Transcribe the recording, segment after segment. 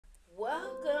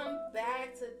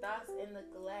Thoughts in the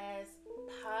Glass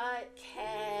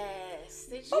podcast.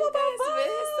 Did you guys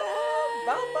miss us?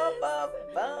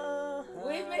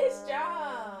 We missed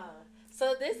y'all.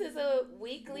 So this is a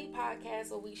weekly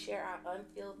podcast where we share our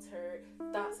unfiltered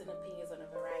thoughts and opinions on a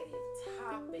variety of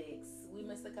topics. We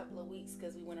missed a couple of weeks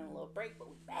because we went on a little break, but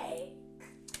we back.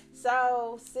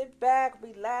 So sit back,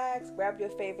 relax, grab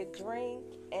your favorite drink,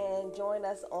 and join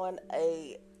us on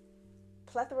a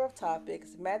plethora of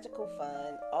topics, magical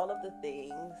fun, all of the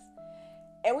things.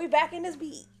 And we back in this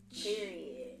beach.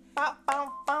 Period. Bow,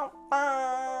 bow, bow,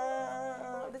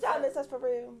 bow. Did y'all miss us for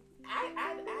real?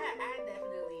 I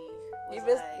definitely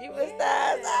was You missed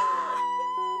us.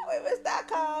 We missed our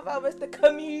convo. Missed the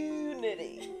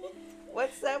community.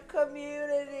 What's up,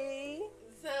 community?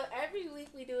 So every week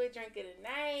we do a drink of the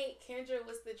night. Kendra,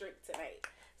 what's the drink tonight?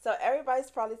 So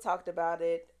everybody's probably talked about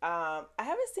it. I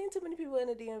haven't seen too many people in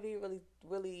the DMV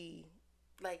really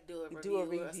like do a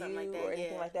review or something like that, or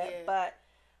anything like that. Yeah. But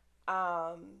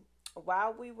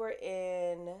while we were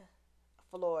in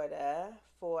Florida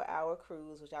for our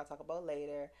cruise, which I'll talk about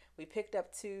later, we picked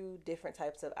up 2 different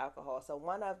types of alcohol. So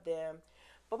one of them,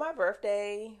 for my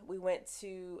birthday, we went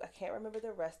to, I can't remember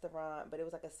the restaurant, but it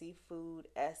was like a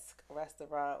seafood-esque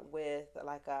restaurant with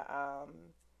like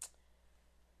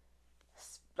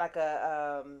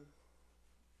a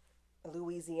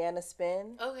Louisiana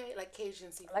spin. Okay, like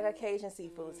Cajun seafood. Like a Cajun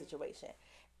seafood situation.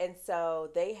 And so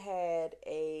they had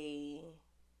a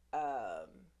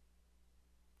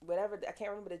whatever, I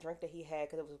can't remember the drink that he had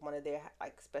because it was one of their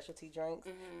like specialty drinks,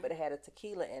 but it had a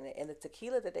tequila in it, and the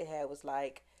tequila that they had was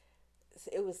like,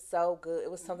 it was so good.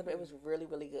 It was something that was really,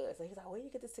 really good. So he's like, where do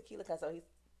you get this tequila? So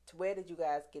where did you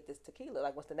guys get this tequila?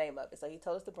 Like, what's the name of it? So he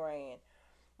told us the brand.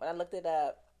 When I looked it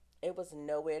up, it was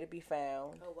nowhere to be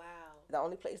found. Oh, wow. The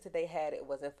only place that they had it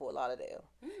was in Fort Lauderdale.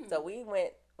 So we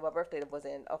went, my birthday was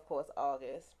in, of course,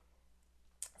 August.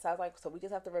 So I was like, so we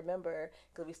just have to remember,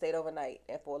 because we stayed overnight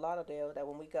in Fort Lauderdale, that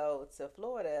when we go to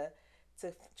Florida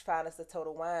to find us a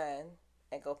Total Wine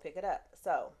and go pick it up.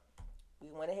 So we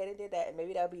went ahead and did that, and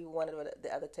maybe that'll be one of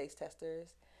the other taste testers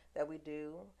that we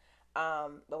do.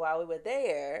 But while we were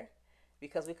there,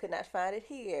 because we could not find it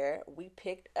here, we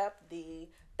picked up the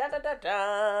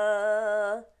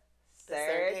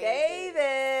Sir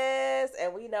Davis,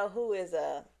 and we know who is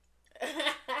a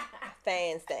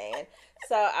fan stan.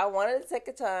 So I wanted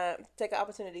to take an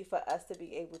opportunity for us to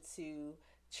be able to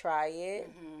try it.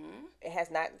 It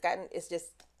has not gotten. It's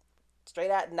just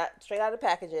straight out of the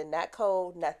packaging, not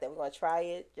cold, nothing. We're gonna try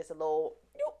it, just a little,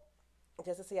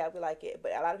 just to see how we like it.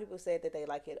 But a lot of people said that they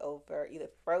like it over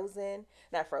either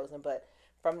not frozen, but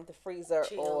from the freezer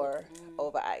or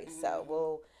over ice. So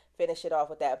we'll finish it off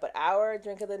with that. But our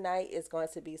drink of the night is going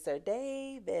to be Sir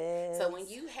Davis. So when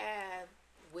you have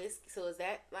whiskey, so is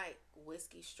that like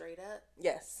whiskey straight up?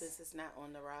 Yes. Since it's not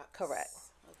on the rocks? Correct.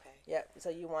 Okay. Yep. So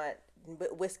you want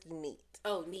whiskey neat.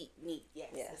 Oh, neat.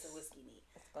 Yes. It's a whiskey neat.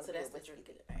 So that's the drink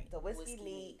of the night. The whiskey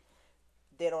neat,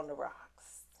 then on the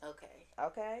rocks. Okay.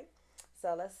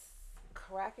 So let's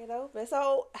crack it open.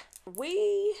 So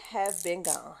we have been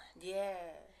gone. Yeah.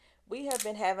 We have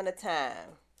been having a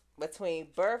time between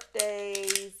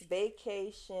birthdays,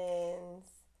 vacations,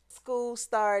 school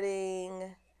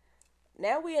starting.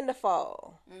 Now we in the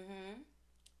fall.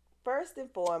 First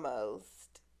and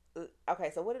foremost,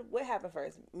 okay. So what happened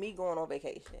first? Me going on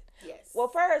vacation. Yes. Well,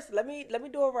 first let me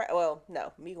do it right. Well,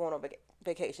 no, me going on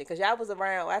vacation because y'all was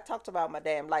around. I talked about my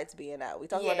damn lights being out. We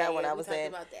talked about that when I was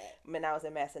when I was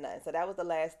in Massanutten. So that was the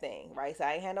last thing, right? So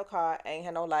I ain't had no car, I ain't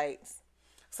had no lights.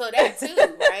 So that too,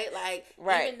 right? Like,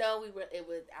 right. Even though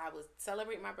I was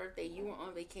celebrating my birthday, you were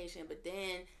on vacation, but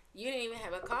then you didn't even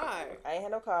have a car. I ain't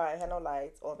had no car, I ain't had no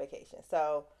lights on vacation.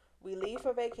 So we leave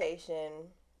for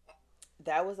vacation.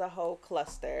 That was a whole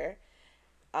cluster.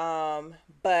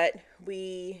 But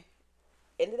we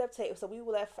ended up so we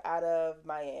left out of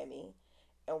Miami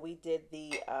and we did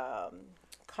the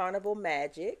Carnival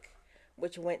Magic,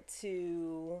 which went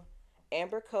to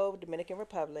Amber Cove, Dominican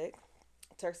Republic,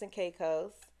 Turks and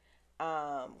Caicos,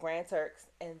 Grand Turks,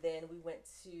 and then we went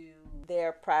to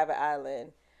their private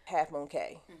island, Half Moon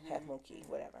Cay, Half Moon Key,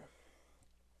 whatever.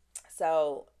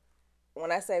 So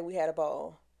when I say we had a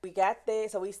ball, we got there.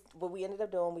 So what we ended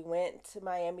up doing, we went to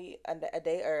Miami a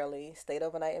day early, stayed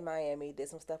overnight in Miami, did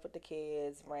some stuff with the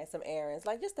kids, ran some errands,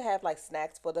 like just to have like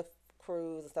snacks for the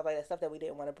cruise and stuff like that, stuff that we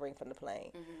didn't want to bring from the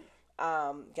plane.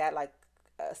 Got like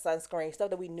sunscreen, stuff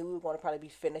that we knew we were going to probably be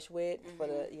finished with for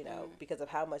the, because of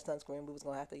how much sunscreen we was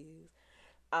going to have to use.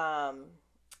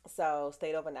 So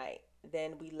stayed overnight.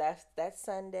 Then we left that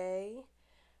Sunday,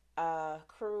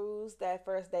 cruise that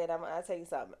first day. And I'll tell you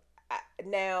something.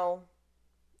 Now,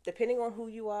 depending on who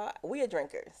you are, we are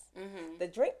drinkers. Mm-hmm. The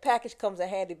drink package comes in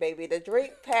handy, baby. The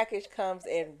drink package comes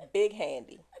in big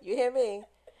handy. You hear me?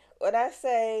 When I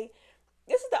say,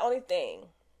 this is the only thing.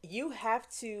 You have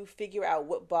to figure out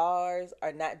what bars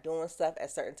are not doing stuff at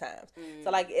certain times.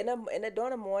 So like during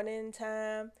the morning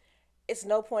time, it's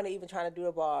no point in even trying to do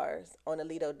the bars on the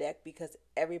Lido deck because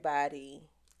everybody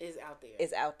Is out there.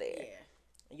 is out there. Yeah.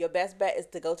 Your best bet is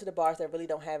to go to the bars that really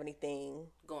don't have anything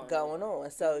going on.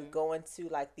 So going to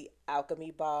like the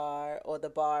Alchemy bar or the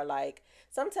bar like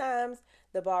sometimes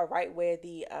the bar right where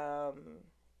the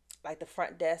like the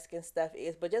front desk and stuff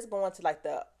is, but just going to like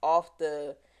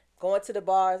going to the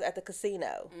bars at the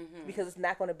casino because it's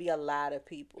not going to be a lot of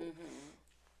people.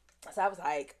 So I was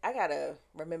like, I gotta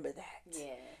remember that.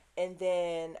 Yeah. And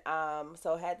then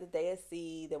so I had the Day of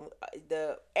Sea,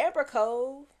 the Amber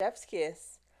Cove, Chef's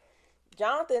Kiss.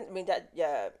 Jonathan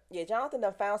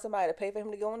done found somebody to pay for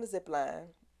him to go on the zip line.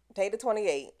 Paid the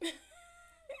 $28.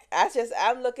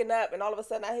 I'm looking up and all of a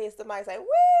sudden I hear somebody say, "Wait,"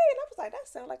 and I was like, that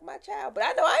sounds like my child, but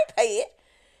I know I ain't pay it.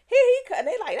 And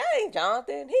they like, that ain't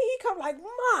Jonathan. He come like,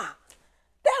 "Ma,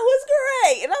 that was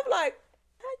great," and I'm like,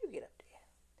 how you get up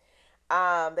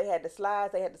there? They had the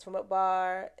slides, they had the swim up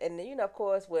bar, and then, of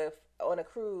course, on a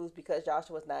cruise because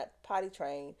Joshua was not potty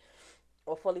trained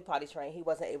or fully potty trained, he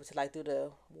wasn't able to like do the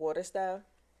water stuff.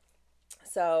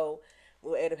 So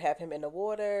we were able to have him in the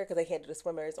water because they can't do the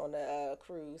swimmers on the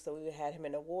cruise. So we had him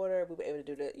in the water. We were able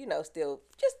to do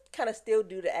still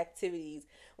do the activities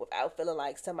without feeling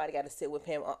like somebody got to sit with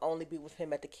him or only be with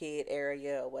him at the kid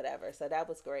area or whatever. So that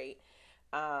was great.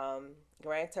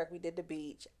 Grand Turk, we did the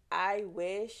beach. I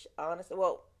wish, honestly,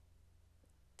 well,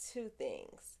 two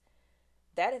things.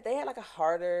 That if they had like a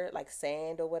harder like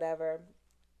sand or whatever,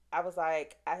 I was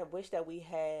like, I wish that we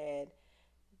had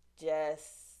just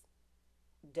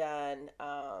done,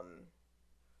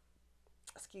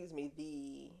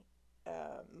 the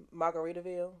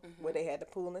Margaritaville where they had the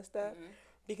pool and stuff,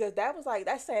 because that was like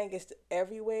that sand gets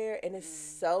everywhere and it's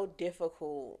so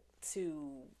difficult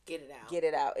to get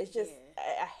it out. It's just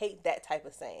I hate that type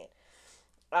of sand.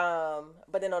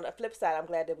 But then on the flip side, I'm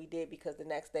glad that we did because the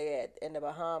next day in the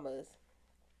Bahamas,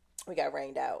 we got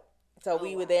rained out. So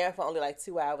we were there for only like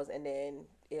 2 hours, and then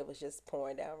it was just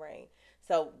pouring down rain.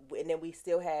 So, and then we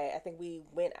still had, I think we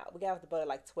got off the boat at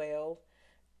like 12.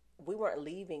 We weren't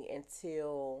leaving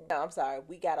until, no, I'm sorry.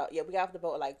 We got off the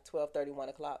boat at like 12:30, 1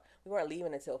 o'clock. We weren't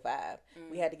leaving until 5.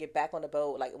 We had to get back on the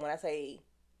boat. Like when I say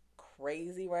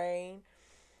crazy rain,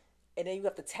 and then you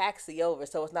have to taxi over.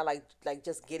 So it's not like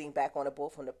just getting back on the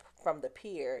boat from the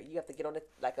pier. You have to get on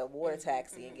like a water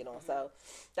taxi and get on. So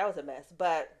that was a mess.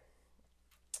 But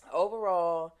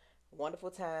overall, wonderful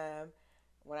time.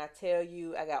 When I tell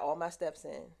you I got all my steps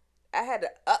in, I had to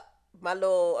up my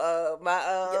little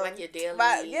like your daily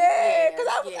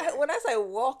because when I say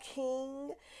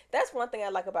walking, that's one thing I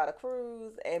like about a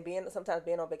cruise and sometimes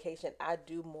being on vacation. I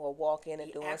do more walking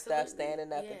and doing stuff,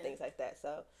 standing up and things like that.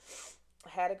 So I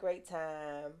had a great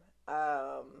time.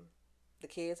 The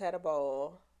kids had a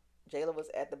ball. Jayla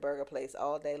was at the burger place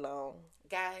all day long.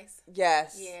 Guys.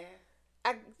 Yes. Yeah.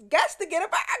 I got to get a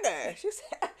burger. She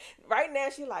said, right now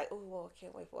she's like, oh, I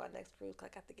can't wait for our next cruise. I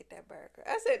got to get that burger.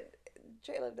 I said,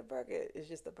 Jayla, the burger is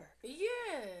just a burger.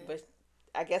 Yeah. But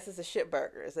I guess it's a shit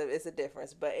burger. It's a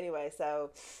difference. But anyway,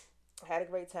 so had a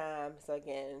great time. So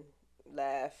again,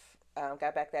 left.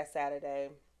 Got back that Saturday.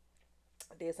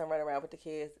 Did some run around with the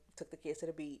kids. Took the kids to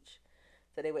the beach.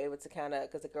 So they were able to kind of,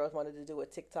 because the girls wanted to do a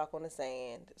TikTok on the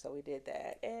sand. So we did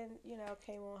that. And,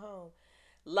 came on home.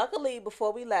 Luckily,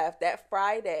 before we left, that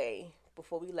Friday,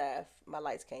 before we left, my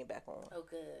lights came back on. Oh,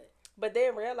 good. But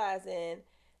then realizing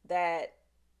that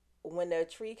when the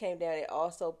tree came down, it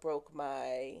also broke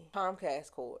my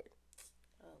Comcast cord.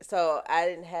 Oh. So I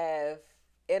didn't have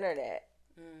internet.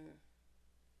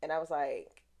 And I was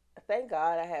like, thank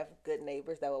God I have good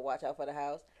neighbors that will watch out for the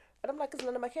house. But I'm like, because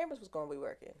none of my cameras was going to be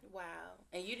working. Wow.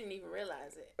 And you didn't even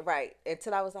realize it. Right.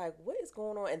 Until I was like, what is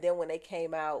going on? And then when they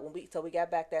came out, we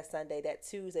got back that Sunday, that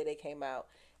Tuesday they came out,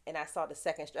 and I saw the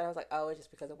second strand. I was like, oh, it's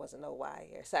just because there wasn't no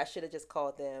wire. So I should have just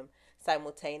called them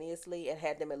simultaneously and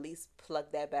had them at least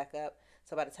plug that back up.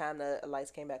 So by the time the lights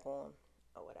came back on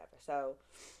or whatever. So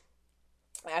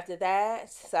after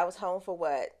that, I was home for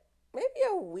maybe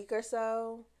a week or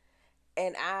so,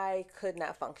 and I could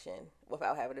not function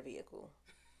without having a vehicle.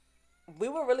 We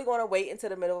were really going to wait until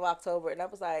the middle of October, and I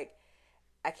was like,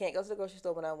 I can't go to the grocery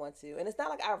store when I want to. And it's not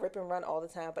like I rip and run all the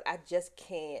time, but I just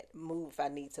can't move if I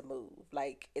need to move.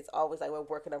 Like, it's always like we're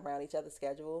working around each other's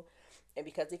schedule. And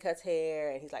because he cuts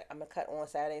hair, and he's like, I'm going to cut on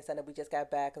Saturday and Sunday. We just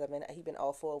got back because he's been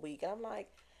off for a week. And I'm like,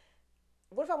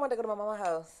 what if I wanted to go to my mama's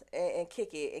house and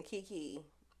kick it and kiki?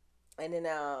 And then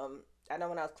I know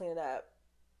when I was cleaning up,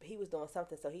 he was doing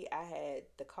something, so I had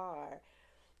the car,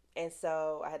 and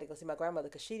so I had to go see my grandmother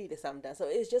because she needed something done. So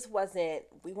it just wasn't.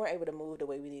 We weren't able to move the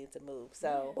way we needed to move.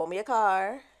 So bought me a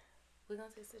car. We're gonna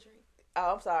taste the drink.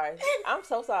 Oh, I'm sorry. I'm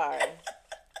so sorry.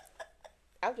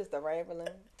 I'm just a rambling.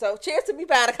 So cheers to me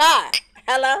buying a car.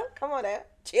 Hello, come on now.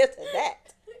 Cheers to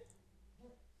that.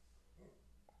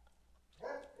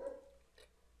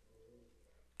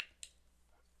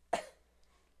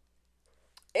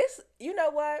 It's, you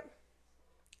know what?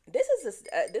 This is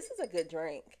a good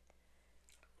drink.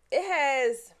 It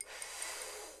has.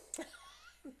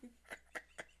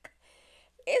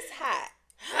 It's hot.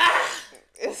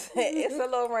 It's a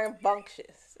little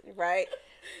rambunctious, right?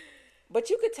 But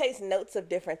you could taste notes of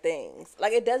different things.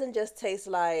 Like it doesn't just taste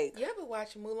like. You ever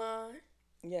watch Mulan?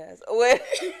 Yes. I'm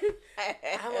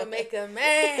gonna make a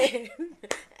man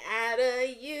out of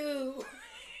you.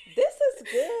 This is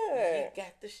good. You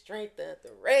got the strength of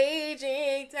the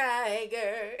raging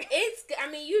tiger. It's. I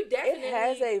mean, you definitely. It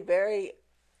has a very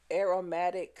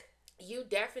aromatic. You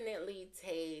definitely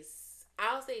taste.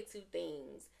 I'll say two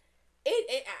things.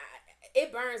 It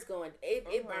burns going. It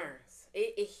burns.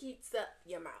 It heats up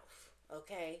your mouth.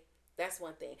 Okay, that's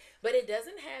one thing. But it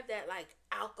doesn't have that like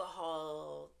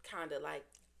alcohol kind of like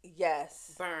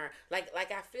yes burn. Like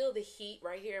I feel the heat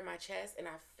right here in my chest and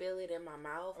I feel it in my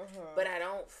mouth, but I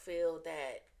don't feel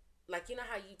that. Like, you know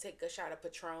how you take a shot of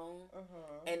Patron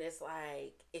and it's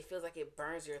like it feels like it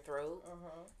burns your throat.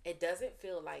 It doesn't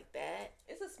feel like that.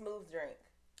 It's a smooth drink.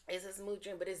 It's a smooth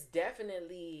drink, but it's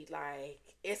definitely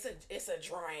like it's a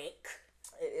drink.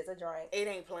 It is a drink. It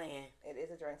ain't playing. It is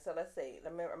a drink. So let's see.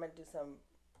 I'm gonna do some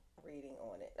reading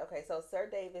on it. Okay, so Sir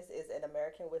Davis is an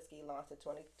American whiskey launched in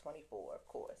 2024. Of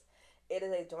course, it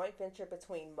is a joint venture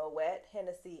between Moet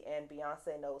Hennessy and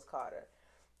Beyonce Knowles Carter,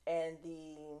 and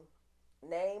the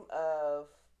name of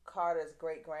Carter's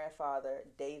great grandfather,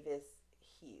 Davis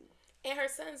Hugh. And her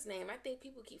son's name, I think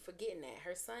people keep forgetting that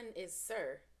her son is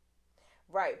Sir.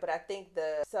 Right, but I think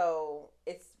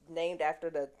it's named after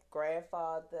the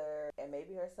grandfather and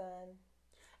maybe her son.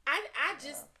 I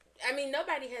mean,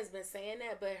 nobody has been saying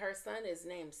that, but her son is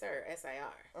named Sir,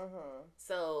 SIR.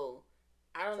 So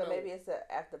I don't know. So maybe it's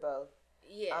after both.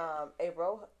 Yeah.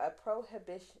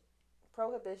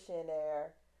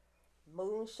 Prohibitionary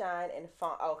moonshine and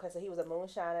farm. Oh, okay. So he was a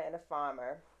moonshiner and a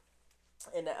farmer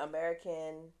in the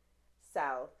American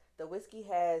South. The whiskey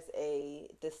has a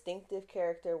distinctive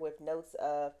character with notes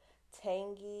of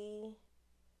tangy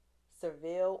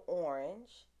Seville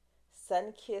orange,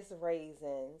 sun-kissed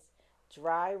raisins,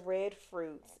 dry red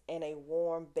fruits, and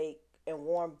warm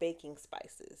baking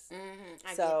spices.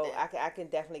 So I can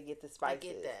definitely get the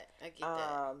spices. I get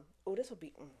that. Oh, this will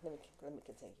be. Let me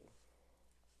continue.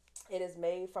 It is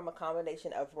made from a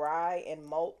combination of rye and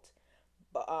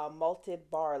malted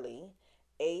barley,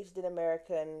 aged in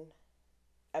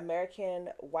American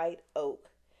white oak,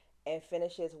 and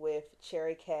finishes with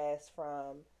cherry cask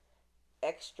from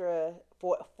extra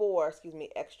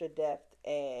depth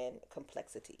and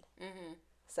complexity.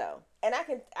 So, and I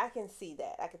can see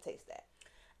that. I can taste that.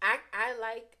 I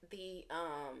like the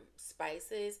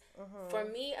spices. For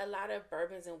me, a lot of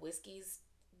bourbons and whiskeys,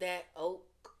 that oak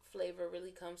flavor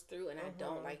really comes through, and I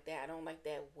don't like that. I don't like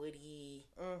that woody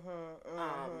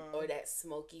or that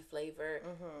smoky flavor.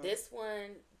 This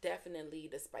one, definitely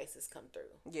the spices come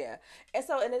through. Yeah. And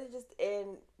so, and it just,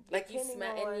 and like you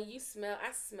smell, and then you smell,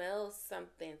 I smell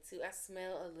something too. I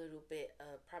smell a little bit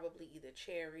of probably either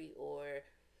cherry or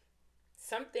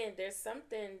something. There's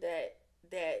something that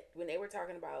when they were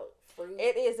talking about fruit,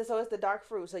 it is. So it's the dark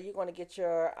fruit. So you're going to get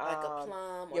your like a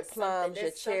plum, your plums,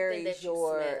 your cherries,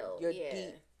 your yeah.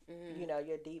 deep, you know,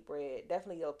 your deep red.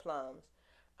 Definitely your plums,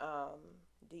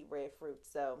 deep red fruit.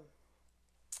 So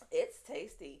it's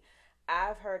tasty.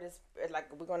 I've heard it's like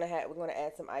we're gonna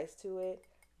add some ice to it,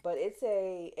 but it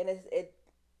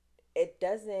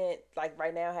doesn't, like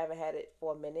right now. I haven't had it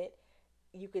for a minute.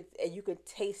 You could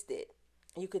taste it.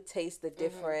 You could taste the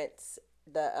difference,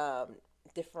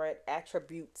 different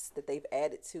attributes that they've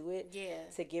added to it. Yeah.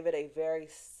 To give it a very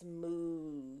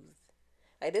smooth.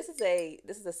 Like this is a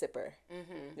sipper.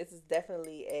 This is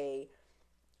definitely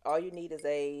all you need is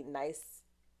a nice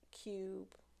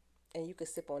cube, and you could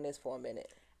sip on this for a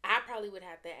minute. I probably would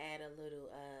have to add a little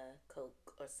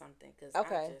Coke or something because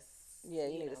okay. Yeah,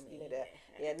 you need that.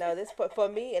 Yeah, no, this for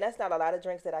me, and that's not a lot of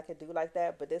drinks that I could do like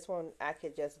that, but this one I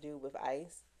could just do with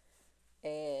ice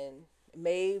and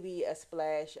maybe a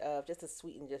splash of just to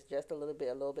sweeten just a little bit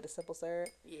of simple syrup.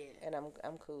 Yeah, and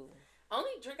I'm cool.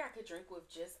 Only drink I could drink with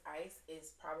just ice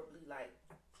is probably like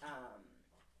a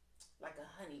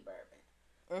honey bourbon.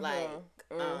 like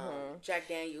Jack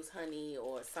Daniel's honey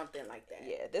or something like that.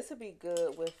 Yeah, this would be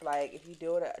good with like if you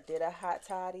did a hot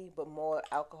toddy, but more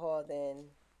alcohol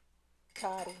than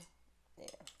toddy. Yeah,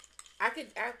 I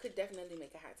could definitely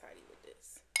make a hot toddy with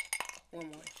this. One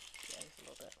more. Yeah, just a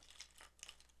little bit.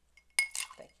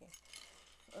 Thank you.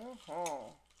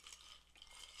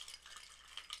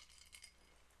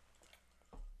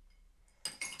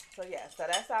 So yeah, so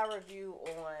that's our review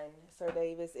on Sir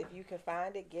Davis. If you can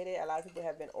find it, get it. A lot of people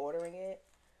have been ordering it.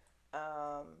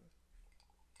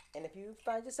 And if you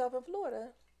find yourself in Florida,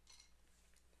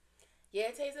 yeah,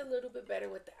 it tastes a little bit better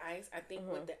with the ice. I think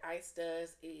what the ice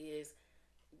does is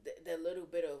the little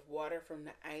bit of water from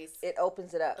the ice. It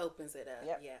opens it up.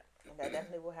 Yep. Yeah. That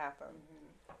definitely will happen.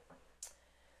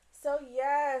 So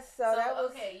yes, so that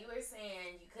was okay. You were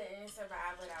saying you couldn't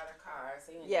survive without a car,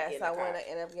 so you I want to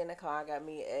end up getting a car. I got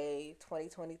me a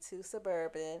 2022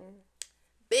 Suburban,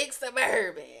 big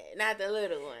Suburban, not the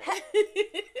little one.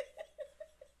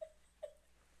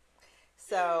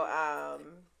 So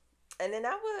and then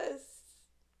that was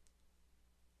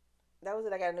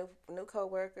it. I got a new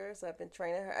coworker, so I've been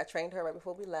training her. I trained her right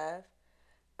before we left.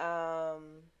 So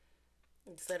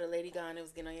the lady gone, it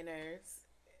was getting on your nerves.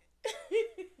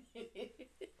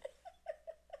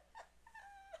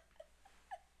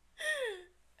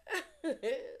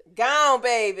 Gone,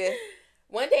 baby.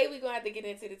 One day we're gonna have to get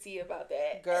into the tea about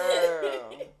that.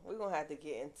 Girl, we're gonna have to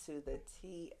get into the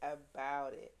tea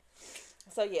about it.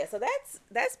 So yeah, so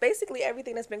that's basically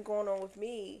everything that's been going on with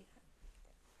me.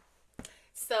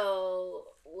 So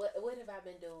what have I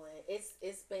been doing?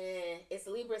 It's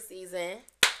Libra season.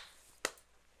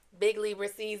 Big Libra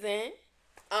season.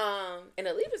 And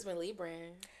the Libra's been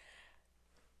Libran.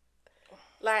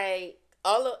 Like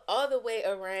all the way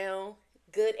around,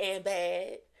 good and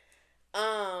bad.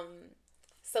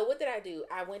 So what did I do?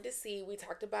 I went to see, we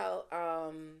talked about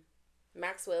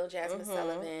Maxwell and Jasmine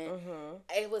Sullivan.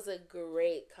 It was a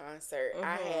great concert.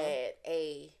 I had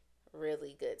a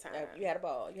really good time. You had a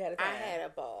ball. You had a time. I had a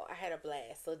ball. I had a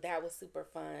blast. So that was super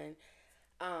fun.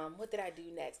 What did I do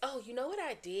next? Oh, you know what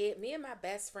I did? Me and my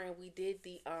best friend, we did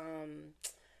the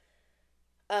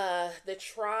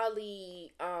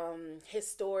trolley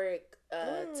historic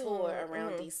tour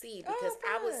around DC because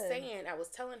I was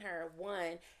telling her,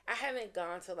 one, I haven't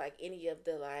gone to like any of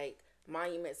the like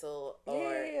monuments or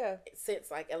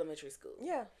since like elementary school.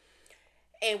 Yeah.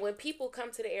 And when people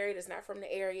come to the area that's not from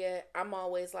the area, I'm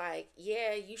always like,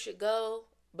 yeah, you should go,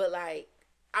 but like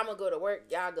I'm gonna go to work,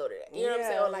 y'all go to that. You know what I'm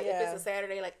saying? Or like if it's a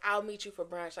Saturday, like I'll meet you for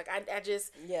brunch. Like I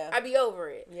just I be over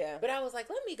it. Yeah. But I was like,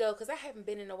 let me go because I haven't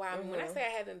been in a while. I mean, when I say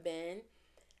I haven't been,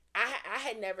 I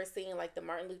had never seen like the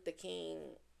Martin Luther King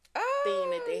thing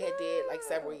that they had did like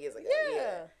several years ago.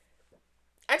 Yeah.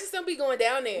 I just don't be going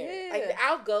down there. Yeah. Like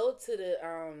I'll go to the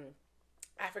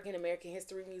African American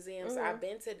History Museum. So I've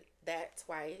been to that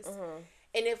twice.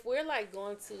 And if we're like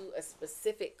going to a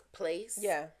specific place,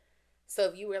 so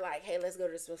if you were like, hey, let's go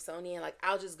to the Smithsonian, like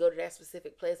I'll just go to that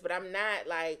specific place. But I'm not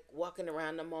like walking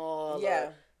around the mall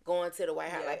or going to the White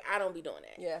House. Like I don't be doing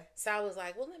that. Yeah. So I was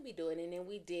like, well, let me do it. And then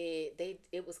we did.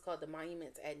 It was called the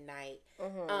Monuments at Night.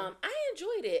 I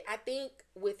enjoyed it. I think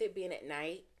with it being at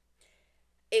night,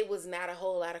 it was not a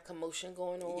whole lot of commotion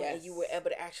going on, and you were able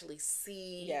to actually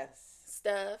see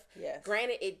stuff. Yes.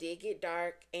 Granted, it did get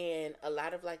dark, and a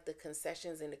lot of like the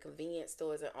concessions and the convenience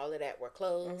stores and all of that were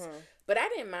closed. But I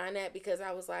didn't mind that because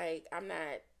I was like, I'm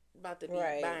not about to be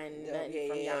buying nothing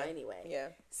from y'all anyway. Yeah.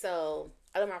 So,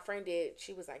 although my friend did,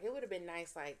 she was like, it would have been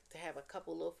nice like to have a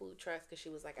couple little food trucks because she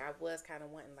was like, I was kind of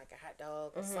wanting like a hot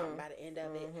dog or something by the end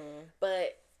of it.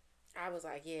 But I was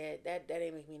like, yeah, that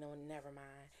didn't make me know. Never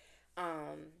mind.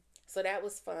 So that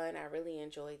was fun. I really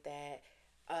enjoyed that.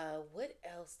 What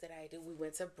else did I do? We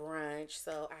went to brunch.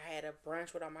 So I had a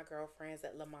brunch with all my girlfriends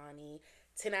at Lamani.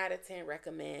 10 out of 10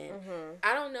 recommend.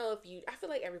 I don't know if I feel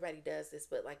like everybody does this,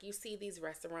 but like you see these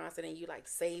restaurants and then you like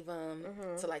save them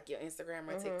to like your Instagram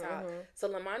or TikTok. So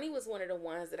Lamani was one of the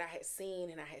ones that I had seen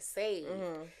and I had saved.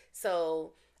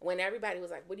 So when everybody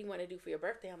was like, what do you want to do for your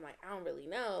birthday? I'm like, I don't really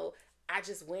know. I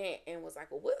just went and was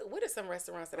like, well, what are some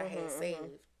restaurants that I had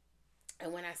saved?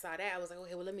 And when I saw that, I was like,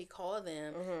 okay, well, let me call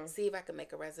them, see if I can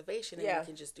make a reservation, and we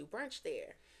can just do brunch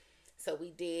there. So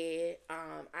we did.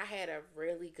 I had a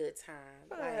really good time.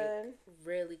 Fun. Like,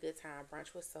 really good time.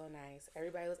 Brunch was so nice.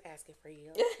 Everybody was asking for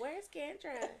you. Where's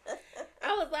Kendra?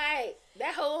 I was like,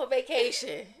 that whole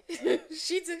vacation.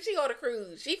 she on a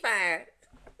cruise. She fine.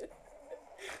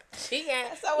 She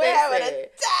got somewhere having a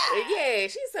time. Yeah,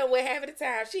 she's somewhere having a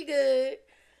time. She good.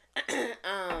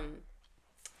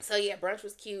 So yeah, brunch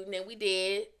was cute, and then we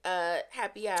did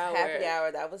happy hour. Happy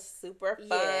hour, that was super fun.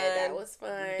 Yeah, that was fun.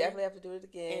 We definitely have to do it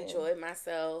again. Enjoyed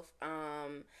myself.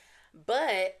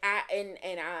 But I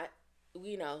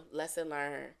lesson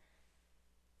learned.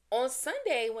 On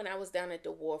Sunday when I was down at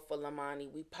the wharf for Lamani,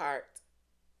 we parked.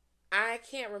 I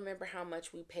can't remember how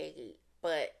much we paid,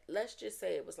 but let's just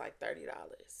say it was like $30.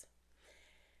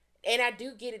 And I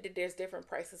do get it that there's different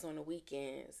prices on the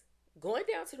weekends. Going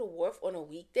down to the wharf on a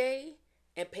weekday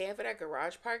and paying for that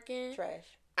garage parking,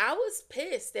 trash. I was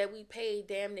pissed that we paid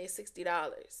damn near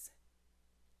 $60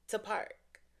 to park.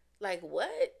 Like,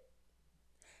 what?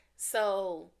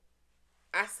 So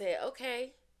I said,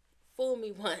 okay, fool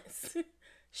me once.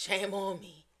 Shame on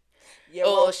me. Yeah,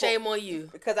 well, shame on you.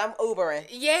 Because I'm Ubering.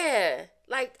 Yeah.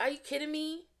 Like, are you kidding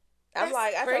me? I'm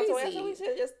like, I thought we should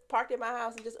have just parked in my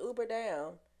house and just Uber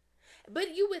down.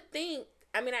 But you would think,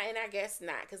 I I guess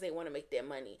not, because they want to make their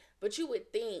money. But you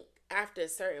would think after a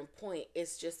certain point,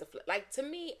 it's just like, to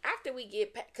me, after we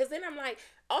get, because then I'm like,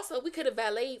 also, we could have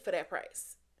valeted for that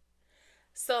price.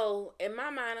 So, in my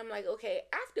mind, I'm like, okay,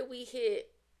 after we hit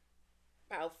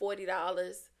about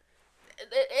 $40,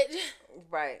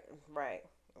 Right.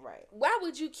 why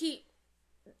would you keep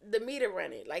the meter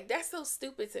running? Like, that's so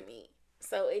stupid to me.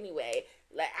 So anyway,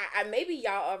 like I maybe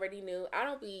y'all already knew, I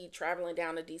don't be traveling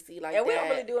down to DC like that. And we don't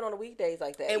really do it on the weekdays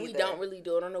like that. And we don't really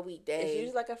do it on the weekdays. It's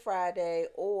usually like a Friday,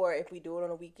 or if we do it on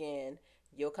a weekend,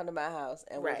 you'll come to my house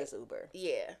and we'll just Uber.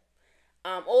 Yeah.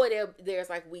 Or there's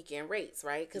like weekend rates,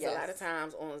 right? Because yes. a lot of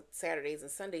times on Saturdays and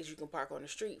Sundays you can park on the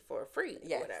street for free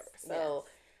or whatever. So,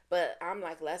 but I'm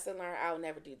like, lesson learned. I'll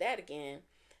never do that again.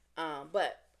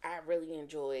 But I really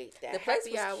enjoyed that. The place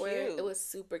happy hour. Cute. It was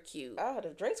super cute. Oh, the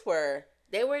drinks were.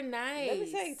 They were nice. Let me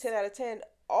say, 10 out of 10.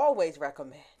 Always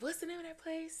recommend. What's the name of that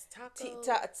place? Taco.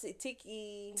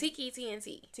 Tiki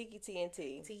TNT. Tiki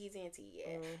TNT. Yeah.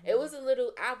 Mm-hmm. It was a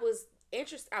little. I was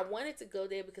interested. I wanted to go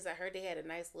there because I heard they had a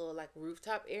nice little like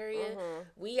rooftop area. Mm-hmm.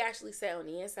 We actually sat on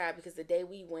the inside because the day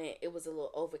we went, it was a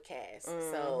little overcast,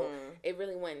 so it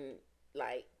really wasn't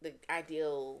like the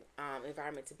ideal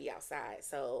environment to be outside.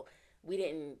 So we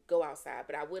didn't go outside,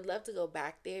 but I would love to go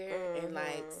back there and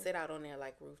like sit out on their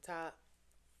like rooftop.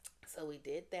 So we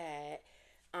did that.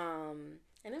 And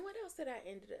then what else did I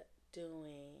end up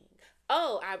doing?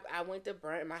 Oh, I went to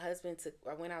brunch. My husband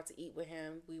I went out to eat with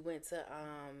him. We went to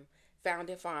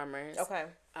Founding Farmers. Okay.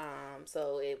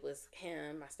 So it was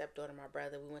him, my stepdaughter, my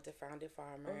brother. We went to Founding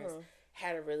Farmers.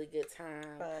 Had a really good time.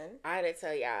 Fun. I had to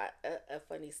tell y'all a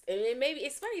funny. And maybe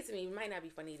it's funny to me. It might not be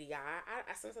funny to y'all.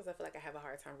 I sometimes I feel like I have a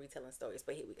hard time retelling stories,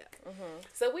 but here we go.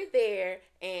 So we're there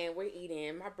and we're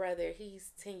eating. My brother,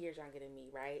 he's 10 years younger than me,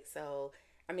 right? So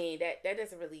I mean that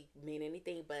doesn't really mean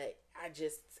anything, but I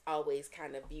just always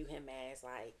kind of view him as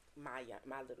like my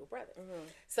little brother.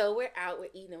 So we're out,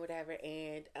 we're eating or whatever,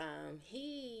 and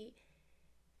he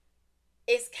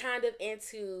is kind of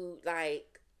into like.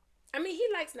 I mean, he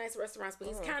likes nice restaurants, but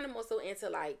he's kind of more so into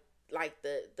like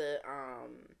the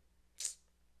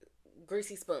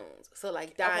greasy spoons. So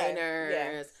like diners,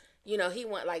 yes. You know, he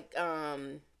want like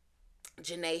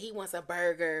Janae, he wants a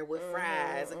burger with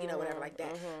fries, you know, whatever like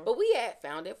that. But we had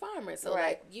Founding Farmers, so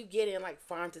like you get in like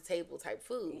farm to table type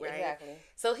food, right? Exactly.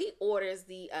 So he orders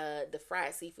the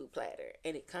fried seafood platter,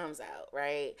 and it comes out,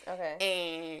 right? Okay.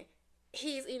 And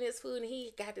he's eating his food and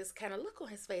he got this kind of look on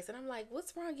his face, and I'm like,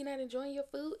 what's wrong? You're not enjoying your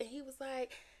food? And he was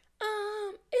like,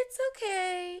 it's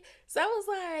okay. So I was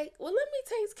like, well, let me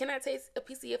taste. Can I taste a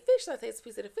piece of your fish? So I taste a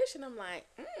piece of the fish, and I'm like,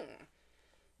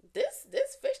 this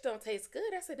fish don't taste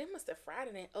good. I said, they must have fried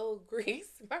it in old grease.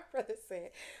 My brother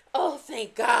said, oh,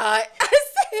 thank God. I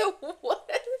said, what? What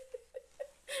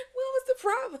was the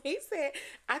problem? He said,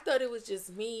 I thought it was just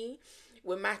me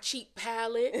with my cheap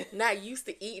palate, not used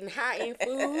to eating high-end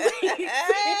food.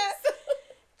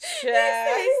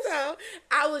 So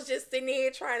I was just sitting there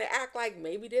trying to act like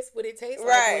maybe this what it tastes like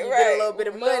when you get a little bit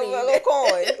of money. A little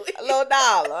coin, a little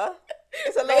dollar.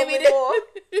 It's a little bit more.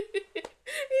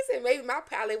 He said, maybe my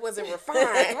palate wasn't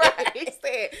refined. Right. He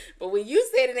said, but when you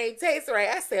said it ain't taste right,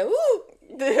 I said, ooh.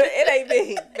 It ain't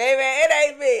me, baby. It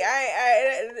ain't me.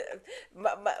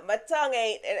 My tongue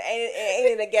ain't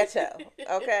in the ghetto.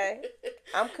 Okay,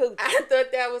 I'm cool. I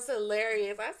thought that was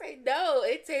hilarious. I say, no,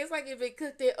 it tastes like it been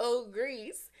cooked in old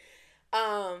grease.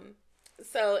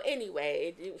 So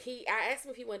anyway, I asked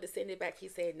him if he wanted to send it back. He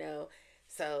said no.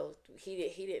 So he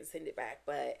didn't send it back,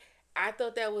 but I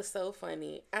thought that was so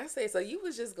funny. I said, so you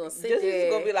was just gonna sit there?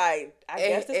 Just gonna be like, I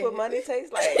guess this what money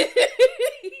tastes like.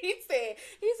 he said,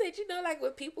 you know, like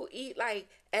when people eat like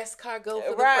escargot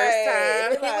for the first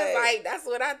time. He was like, that's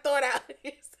what I thought.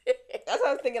 That's what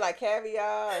I was thinking, like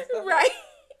caviar and stuff. Right.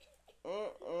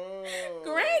 Like.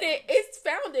 Granted, it's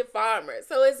founding farmer,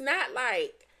 so it's not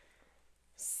like,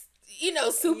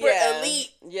 super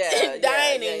elite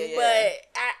dining, but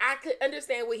I could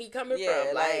understand where he coming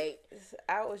from. Like,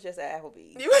 I was just at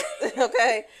Applebee's.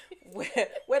 Okay,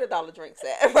 where the dollar drinks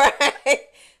at, right?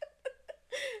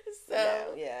 So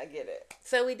I get it.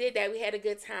 So we did that. We had a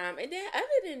good time, and then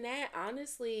other than that,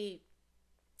 honestly,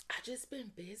 I just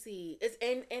been busy.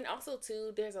 And also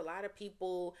too, there's a lot of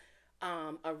people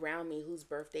around me whose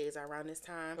birthdays are around this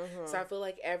time. Mm-hmm. So I feel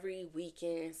like every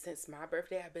weekend since my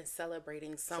birthday, I've been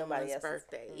celebrating someone's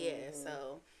birthday. Mm-hmm. Yeah.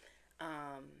 So,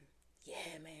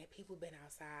 man, people been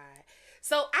outside.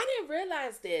 So I didn't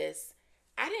realize this.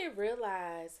 I didn't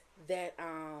realize that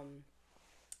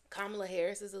Kamala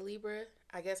Harris is a Libra.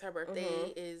 I guess her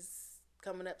birthday is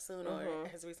coming up soon, or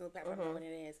has recently passed. I don't know when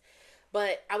it is.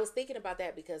 But I was thinking about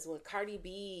that because when Cardi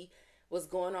B was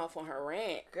going off on her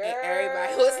rant, girl, and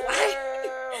everybody was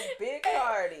like, big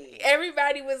Cardi.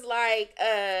 Everybody was like,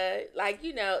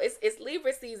 it's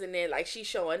Libra season then, like she's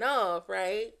showing off,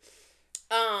 right?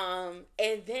 And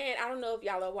then I don't know if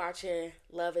y'all are watching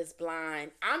Love is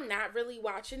Blind. I'm not really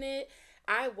watching it.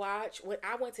 When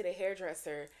I went to the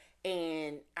hairdresser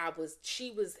and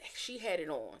she had it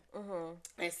on. Mm-hmm.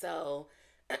 And so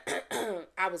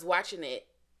I was watching it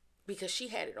because she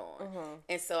had it on. Mm-hmm.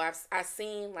 And so I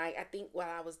seen, like, I think while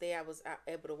I was there, I was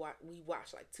able to we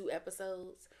watched like 2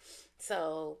 episodes.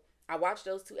 So I watched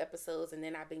those 2 episodes, and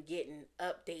then I've been getting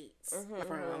updates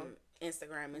from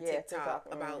Instagram and TikTok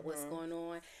about what's going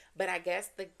on. But I guess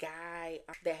the guy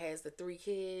that has the 3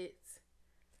 kids,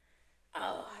 I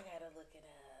gotta look it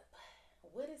up.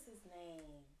 What is his name?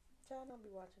 I don't be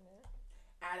watching it.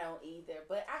 I don't either.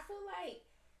 But I feel like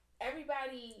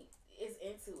everybody is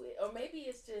into it. Or maybe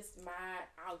it's just my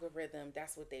algorithm.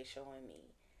 That's what they're showing me.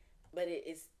 But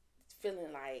it's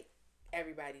feeling like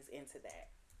everybody's into that.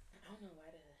 I don't know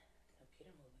why the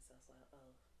computer moving so slow.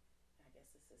 Oh, I guess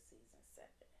this is season 7.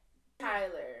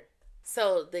 Tyler.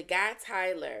 So the guy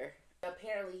Tyler,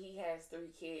 apparently he has 3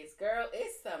 kids. Girl,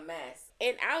 it's a mess.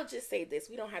 And I'll just say this.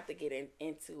 We don't have to get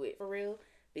into it for real,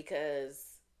 because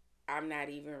I'm not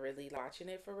even really watching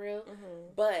it for real.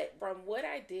 Mm-hmm. But from what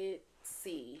I did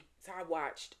see, so I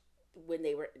watched when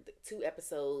they were 2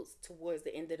 episodes towards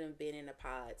the end of them being in a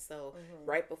pod. So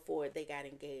right before they got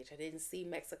engaged. I didn't see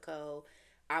Mexico.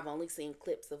 I've only seen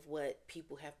clips of what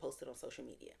people have posted on social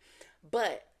media.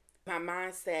 But my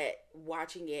mindset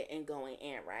watching it and going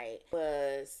in, right,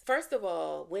 was, first of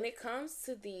all, when it comes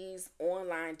to these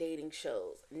online dating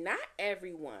shows, not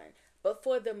everyone, but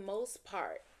for the most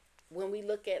part, when we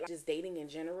look at just dating in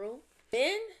general,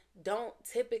 men don't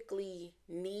typically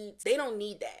need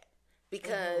that,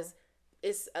 because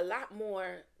it's a lot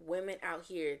more women out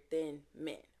here than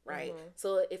men, right?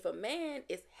 So if a man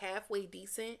is halfway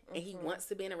decent and he wants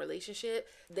to be in a relationship,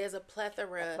 there's a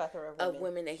plethora of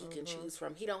women that he can choose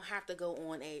from. He don't have to go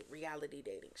on a reality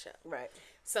dating show. Right.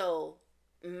 So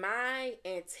my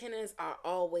antennas are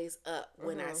always up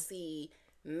when I see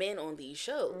men on these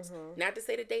shows. Not to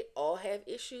say that they all have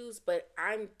issues, but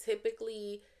I'm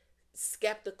typically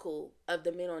skeptical of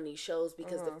the men on these shows,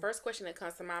 because the first question that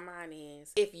comes to my mind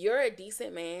is, if you're a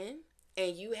decent man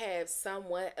and you have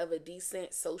somewhat of a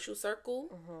decent social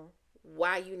circle,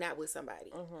 why you not with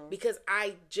somebody? Because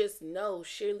I just know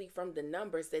surely from the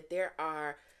numbers that there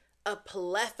are a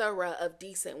plethora of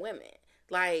decent women.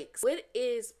 Like, what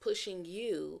is pushing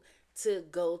you to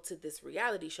go to this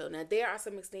reality show? Now, there are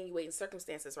some extenuating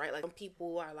circumstances, right? Like, some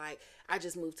people are like, I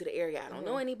just moved to the area, I don't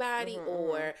know anybody,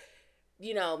 or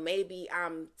maybe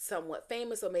I'm somewhat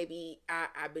famous, or maybe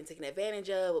I've been taken advantage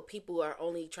of, or people are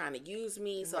only trying to use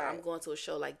me, so I'm going to a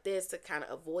show like this to kind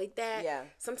of avoid that. Yeah.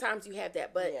 Sometimes you have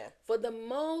that, but for the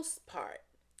most part,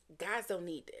 guys don't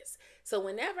need this. So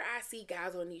whenever I see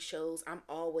guys on these shows, I'm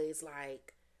always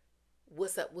like,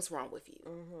 what's up? What's wrong with you?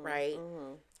 Right?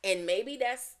 And maybe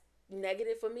that's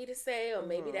negative for me to say, or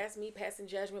maybe that's me passing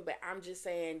judgment, but I'm just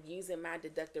saying, using my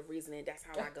deductive reasoning, that's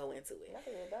how I go into it.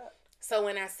 So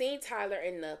when I seen Tyler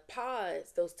in the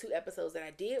pods, those 2 episodes that I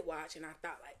did watch, and I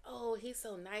thought like, oh, he's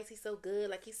so nice, he's so good,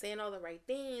 like he's saying all the right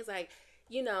things, like,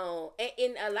 and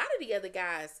a lot of the other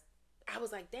guys, I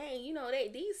was like, dang,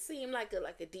 these seem like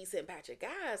a decent batch of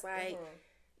guys, like,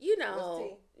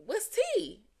 what's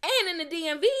tea? And in the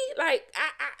DMV, like,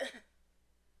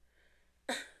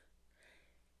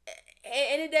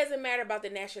 and it doesn't matter about the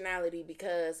nationality,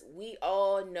 because we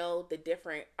all know the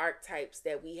different archetypes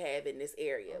that we have in this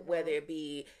area, whether it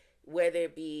be,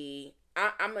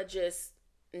 I'm going to just,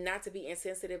 not to be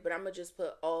insensitive, but I'm going to just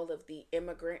put all of the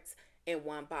immigrants in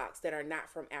one box that are not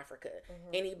from Africa.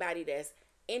 Anybody that's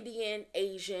Indian,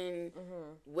 Asian,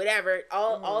 whatever,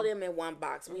 all them in one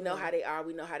box. We know how they are.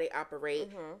 We know how they operate.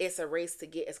 It's a race to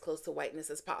get as close to whiteness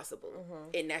as possible.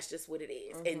 And that's just what it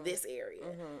is in this area.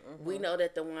 We know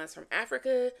that the ones from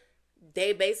Africa,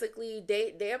 they basically,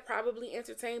 they'll probably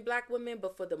entertain black women,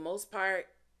 but for the most part,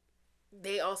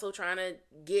 they also trying to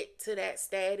get to that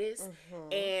status.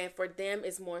 And for them,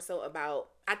 it's more so about,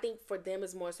 I think for them,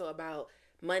 it's more so about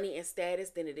money and status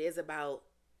than it is about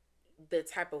the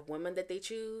type of woman that they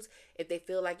choose. If they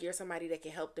feel like you're somebody that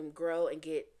can help them grow and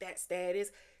get that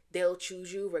status, they'll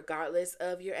choose you regardless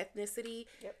of your ethnicity.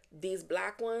 These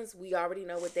black ones, we already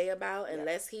know what they about.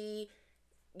 Unless he,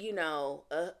 you know,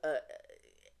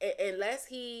 unless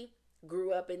he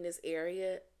grew up in this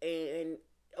area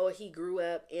or he grew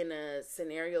up in a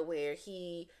scenario where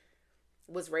he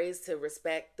was raised to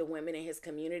respect the women in his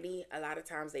community, a lot of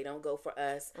times they don't go for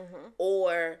us.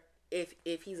 Or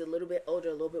if he's a little bit older,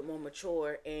 a little bit more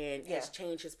mature, and has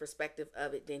changed his perspective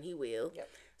of it, then he will.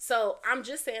 So I'm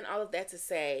just saying all of that to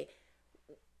say,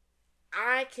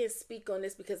 I can speak on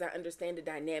this because I understand the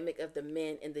dynamic of the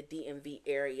men in the DMV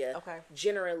area,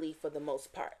 generally for the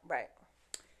most part.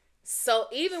 So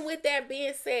even with that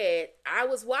being said, I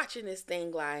was watching this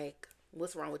thing like,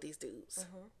 what's wrong with these dudes?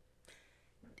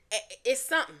 It's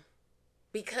something.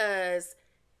 Because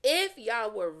if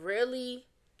y'all were really,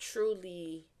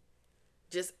 truly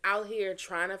just out here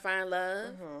trying to find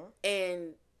love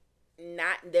and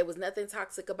there was nothing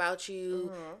toxic about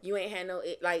you, you ain't had no,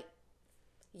 like,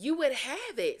 you would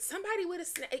have it. Somebody would have,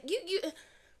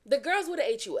 the girls would have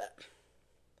ate you up.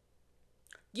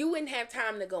 You wouldn't have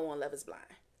time to go on Love is Blind.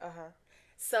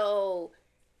 So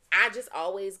I just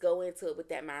always go into it with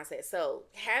that mindset. So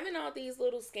having all these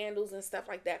little scandals and stuff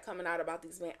like that coming out about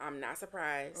these men, I'm not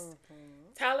surprised.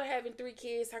 Tyler having 3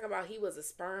 kids, talking about he was a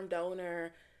sperm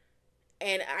donor.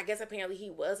 And I guess apparently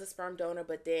he was a sperm donor,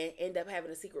 but then end up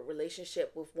having a secret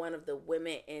relationship with one of the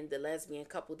women in the lesbian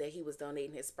couple that he was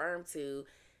donating his sperm to.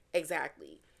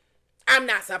 Exactly. I'm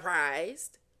not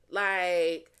surprised.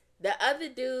 Like, the other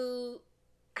dude,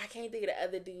 I can't think of the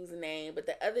other dude's name, but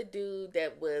the other dude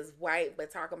that was white, but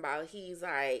talking about he's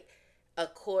like a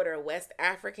quarter West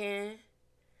African.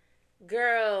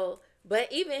 Girl,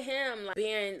 but even him, like,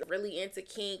 being really into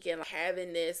kink and like,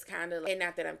 having this kind of, and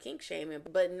not that I'm kink shaming,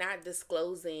 but not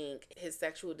disclosing his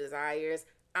sexual desires,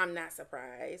 I'm not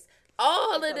surprised.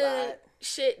 All of the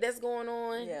shit that's going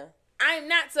on, I'm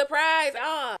not surprised at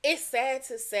all. It's sad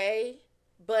to say,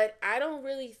 but I don't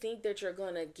really think that you're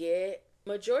gonna get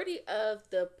majority of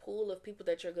the pool of people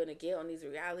that you're gonna get on these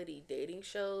reality dating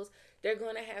shows. They're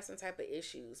gonna have some type of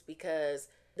issues, because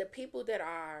the people that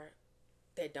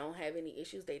don't have any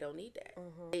issues, they don't need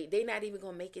that. They not even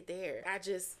gonna make it there.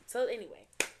 So anyway,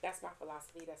 that's my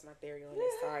philosophy. That's my theory on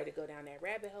it. Sorry to go down that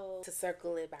rabbit hole. To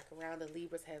circle it back around, the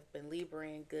Libras have been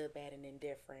Libraing, good, bad, and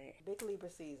indifferent. Big Libra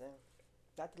season,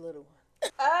 not the little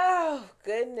one. Oh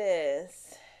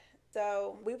goodness.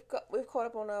 So we've caught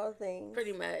up on all the things.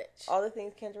 Pretty much. All the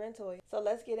things Kendra and LaToya. So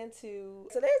let's get into.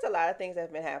 So there's a lot of things that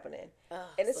have been happening. And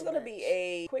it's going to be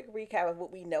a quick recap of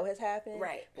what we know has happened.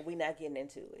 Right. But we're not getting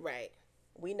into it. Right.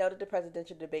 We know that the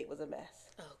presidential debate was a mess.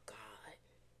 Oh, God.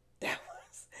 That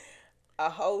was a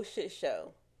whole shit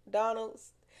show.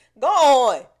 Donald's, go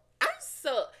on.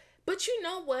 But you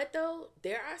know what, though?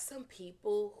 There are some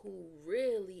people who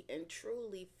really and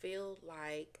truly feel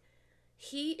like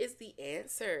he is the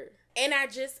answer. And I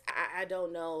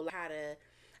don't know how to,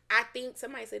 I think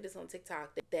somebody said this on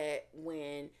TikTok that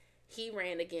when he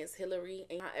ran against Hillary,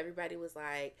 and everybody was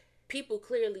like, people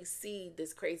clearly see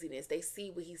this craziness. They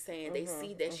see what he's saying. They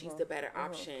see that she's the better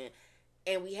option.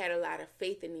 And we had a lot of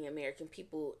faith in the American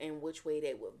people and which way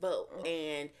they would vote.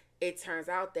 And it turns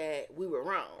out that we were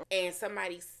wrong. And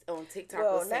somebody on TikTok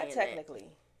was saying not technically.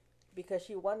 Because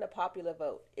she won the popular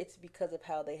vote. It's because of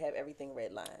how they have everything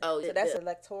redlined. Oh, so that's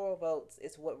electoral votes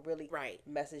is what really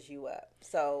messes you up.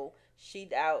 So she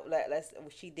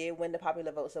did win the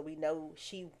popular vote. So we know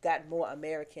she got more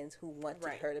Americans who wanted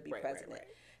her to be president. Right.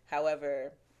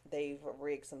 However, they've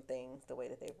rigged some things the way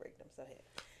that they've rigged them. So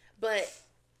yeah. But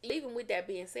even with that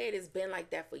being said, it's been like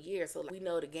that for years. So we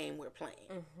know the game we're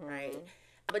playing, right?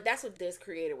 But that's what this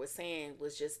creator was saying,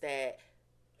 was just that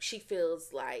she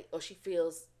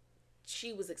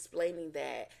was explaining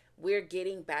that we're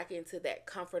getting back into that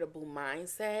comfortable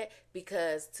mindset,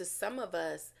 because to some of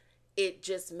us, it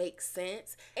just makes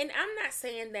sense. And I'm not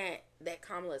saying that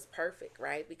Kamala is perfect,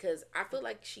 right? Because I feel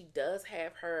like she does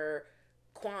have her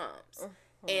qualms.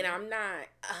 And I'm not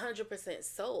 100%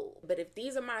 sold. But if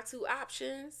these are my two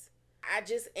options,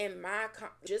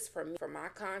 for my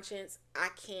conscience, I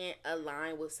can't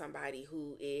align with somebody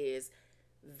who is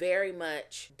very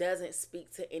much doesn't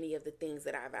speak to any of the things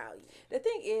that I value. The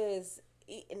thing is,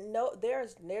 no,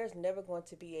 there's never going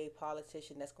to be a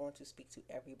politician that's going to speak to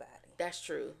everybody. That's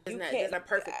true. There's not a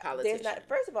perfect politician. There's not.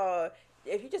 First of all,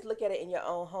 if you just look at it in your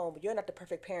own home, you're not the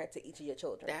perfect parent to each of your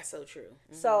children. That's so true.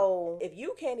 Mm-hmm. So if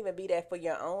you can't even be that for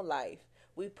your own life,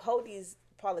 we hold these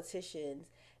politicians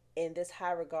in this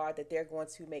high regard that they're going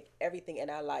to make everything in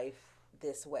our life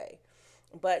this way.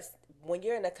 But when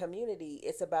you're in a community,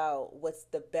 it's about what's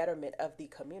the betterment of the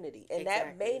community. And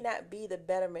that may not be the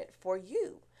betterment for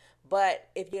you. But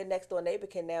if your next door neighbor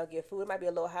can now get food, it might be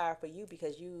a little higher for you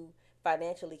because you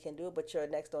financially can do it, but your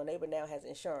next door neighbor now has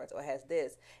insurance or has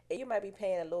this. And you might be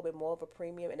paying a little bit more of a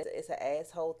premium, and it's an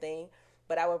asshole thing.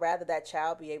 But I would rather that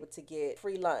child be able to get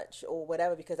free lunch or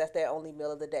whatever because that's their only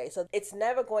meal of the day. So it's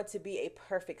never going to be a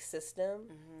perfect system.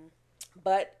 Mm-hmm.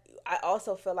 But I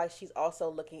also feel like she's also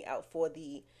looking out for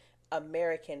the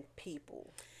American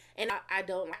people. And I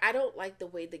don't like the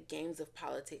way the games of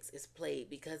politics is played,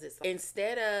 because it's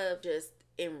instead of just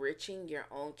enriching your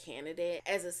own candidate,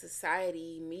 as a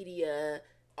society, media,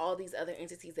 all these other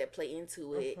entities that play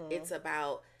into it, mm-hmm. it's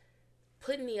about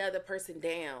putting the other person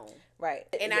down. Right.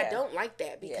 And I don't like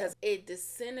that because it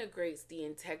disintegrates the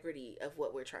integrity of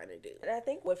what we're trying to do. And I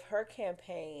think with her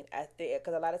campaign,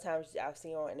 because a lot of times I've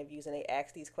seen her on interviews and they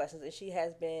ask these questions, and she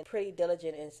has been pretty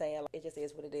diligent in saying, like, it just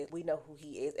is what it is. We know who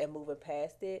he is and moving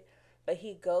past it. But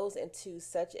he goes into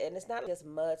and it's not just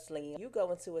mudslinging. You go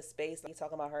into a space, you're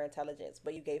talking about her intelligence,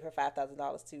 but you gave her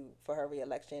 $5,000 for her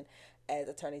reelection as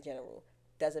Attorney General.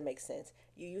 Doesn't make sense.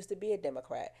 You used to be a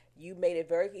Democrat. You made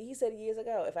it he said years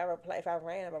ago, if I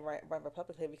ran, I'm going to run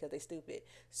Republican because they're stupid.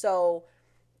 So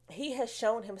he has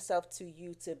shown himself to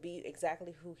you to be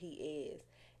exactly who he is.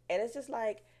 And it's just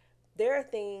like, there are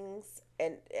things,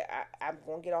 and I'm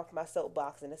going to get off my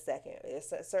soapbox in a second.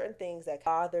 There's certain things that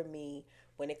bother me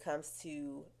when it comes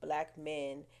to black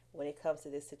men, when it comes to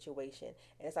this situation.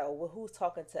 And it's like, well, who's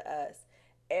talking to us?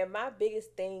 And my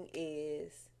biggest thing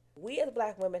is, we as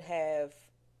black women have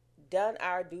done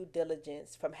our due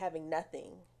diligence from having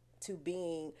nothing to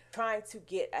trying to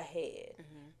get ahead,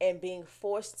 mm-hmm. and being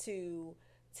forced to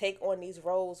take on these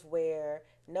roles where,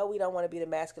 no, we don't want to be the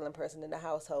masculine person in the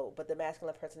household, but the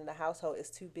masculine person in the household is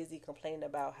too busy complaining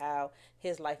about how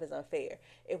his life is unfair.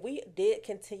 If we did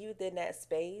continue in that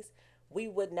space, we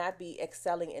would not be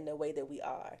excelling in the way that we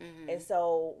are. Mm-hmm. And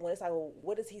so when it's like, well,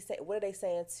 what is he saying? What are they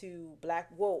saying to black?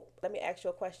 Well, let me ask you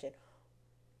a question.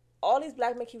 All these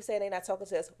black men keep saying they're not talking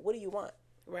to us. What do you want?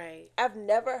 Right. I've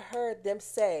never heard them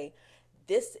say,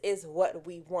 this is what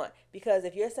we want. Because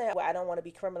if you're saying, well, I don't want to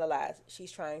be criminalized,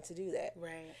 she's trying to do that.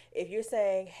 Right. If you're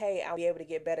saying, hey, I'll be able to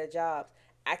get better jobs,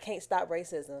 I can't stop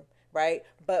racism, right?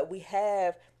 But we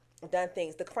have done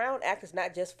things. The Crown Act is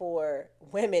not just for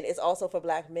women, it's also for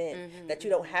black men, mm-hmm, that you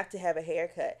don't have to have a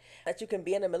haircut, that you can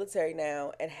be in the military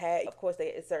now and have, of course,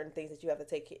 there are certain things that you have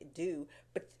to do,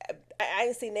 but I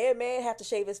ain't seen their man have to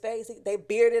shave his face. They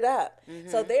beard it up. Mm-hmm.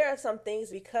 So there are some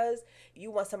things, because you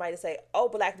want somebody to say, oh,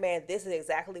 black man, this is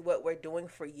exactly what we're doing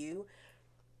for you.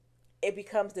 It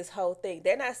becomes this whole thing.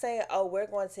 They're not saying, oh, we're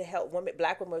going to help women,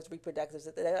 black women with reproductive.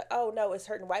 They're like, oh, no, it's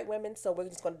hurting white women, so we're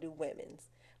just going to do women's,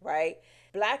 right?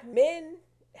 Black men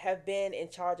have been in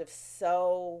charge of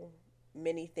so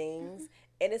many things. Mm-hmm.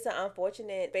 And it's an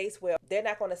unfortunate space where they're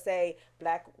not going to say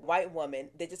black, white woman.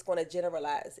 They're just going to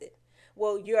generalize it.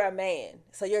 Well, you're a man,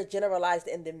 so you're generalized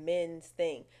in the men's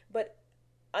thing. But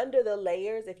under the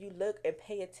layers, if you look and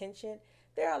pay attention,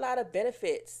 there are a lot of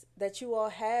benefits that you all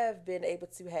have been able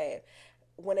to have.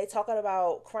 When they talking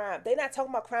about crime, they're not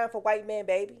talking about crime for white men,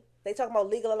 baby. They talking about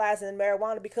legalizing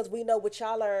marijuana because we know what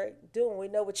y'all are doing. We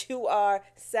know what you are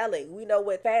selling. We know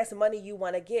what fast money you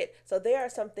want to get. So there are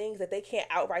some things that they can't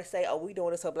outright say, oh, we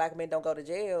doing this so black men don't go to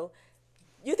jail.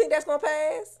 You think that's going to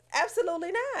pass?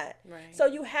 Absolutely not. Right. So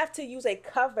you have to use a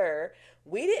cover.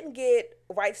 We didn't get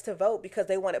rights to vote because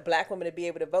they wanted black women to be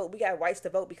able to vote. We got rights to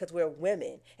vote because we're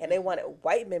women, and they wanted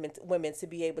white women to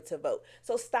be able to vote.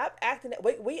 So stop acting.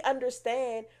 We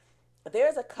understand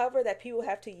there's a cover that people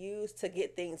have to use to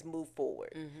get things moved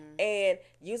forward. Mm-hmm. And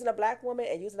using a black woman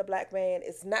and using a black man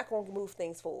is not going to move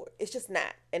things forward. It's just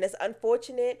not. And it's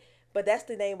unfortunate, but that's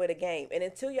the name of the game. And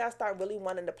until y'all start really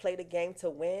wanting to play the game to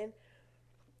win,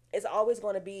 it's always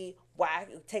going to be, why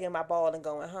taking my ball and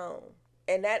going home.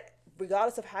 And that,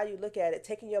 regardless of how you look at it,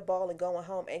 taking your ball and going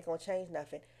home ain't going to change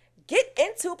nothing. Get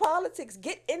into politics.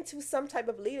 Get into some type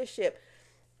of leadership.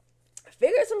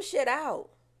 Figure some shit out.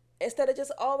 Instead of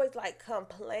just always like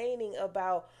complaining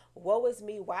about, woe is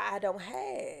me, why I don't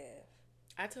have.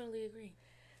 I totally agree.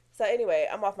 So anyway,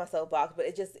 I'm off my soapbox, but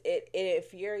it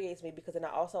infuriates me because then I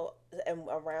also am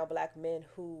around black men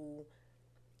who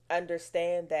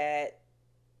understand that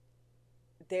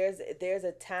there's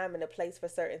a time and a place for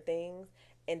certain things,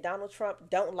 and Donald Trump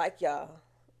don't like y'all.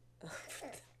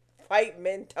 White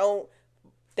men don't,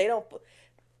 they don't,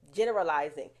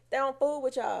 generalizing, they don't fool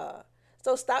with y'all.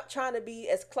 So stop trying to be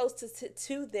as close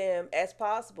to them as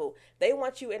possible. They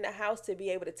want you in the house to be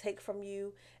able to take from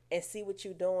you and see what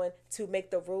you're doing, to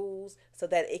make the rules so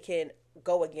that it can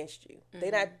go against you. Mm-hmm.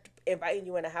 They're not inviting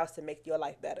you in the house to make your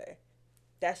life better.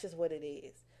 That's just what it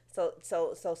is.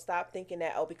 So stop thinking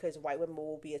that, oh, because white women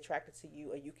will be attracted to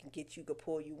you, or you can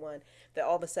pull you one, that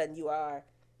all of a sudden you are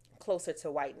closer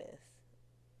to whiteness.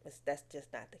 That's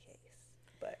just not the case.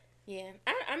 But yeah,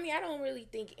 I mean, I don't really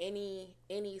think any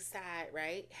side,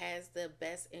 right, has the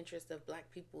best interest of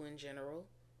black people in general.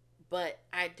 But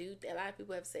a lot of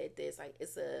people have said this, like,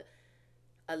 it's a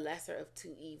lesser of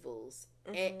two evils.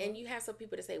 Mm-hmm. And you have some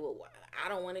people that say, well, I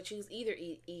don't want to choose either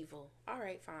evil. All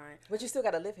right, fine. But you still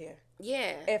got to live here.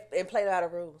 Yeah. And play by the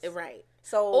rules. Right.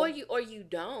 So or you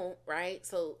don't, right?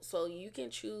 So you can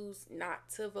choose not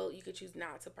to vote, you can choose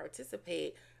not to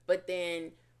participate, but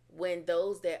then when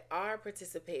those that are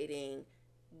participating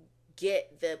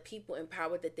get the people in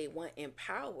power that they want in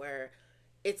power,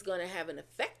 it's going to have an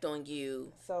effect on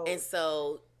you.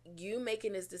 So you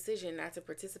making this decision not to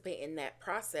participate in that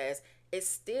process, it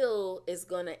still is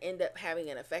going to end up having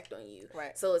an effect on you.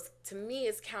 Right. So to me,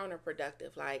 it's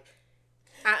counterproductive. Like,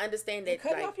 I understand that,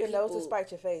 cutting off your nose to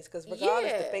spite your face, because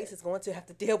regardless, the face is going to have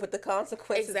to deal with the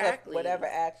consequences of whatever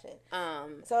action.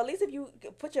 So at least if you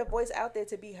put your voice out there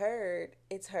to be heard,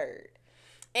 it's heard.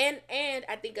 And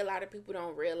I think a lot of people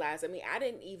don't realize, I mean, I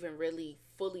didn't even really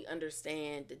fully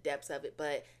understand the depths of it,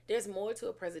 but there's more to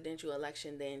a presidential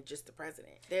election than just the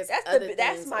president.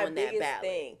 That's my biggest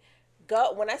thing.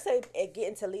 When I say get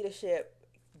into leadership,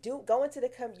 go into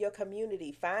your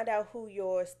community, find out who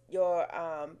your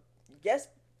just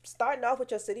starting off with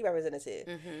your city representative.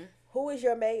 Mm-hmm. Who is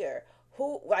your mayor?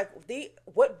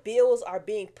 What bills are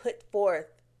being put forth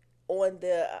on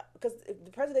because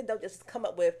the president don't just come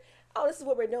up with, oh, this is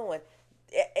what we're doing.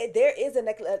 There is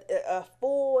a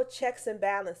full checks and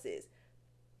balances.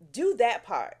 Do that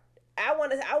part. I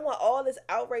want all this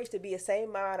outrage to be the same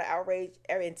amount of outrage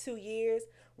in 2 years,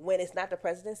 when it's not the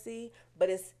presidency,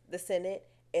 but it's the Senate,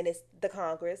 and it's the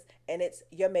Congress, and it's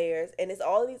your mayors, and it's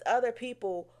all of these other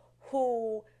people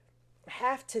who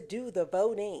have to do the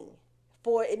voting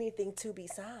for anything to be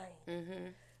signed. Mm-hmm.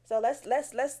 So let's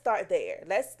start there.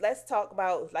 Let's talk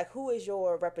about, like, who is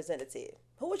your representative?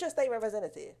 Who is your state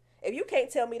representative? If you can't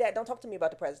tell me that, don't talk to me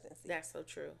about the presidency. That's so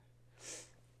true.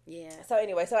 Yeah. So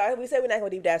anyway, we said we're not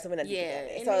going to deep dive, so we're not deep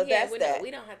diving. So that's that. We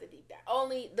don't have to deep dive.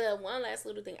 Only the one last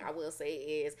little thing I will say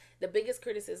is the biggest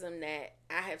criticism that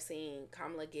I have seen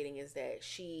Kamala getting is that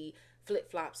she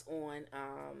flip-flops on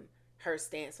her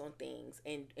stance on things,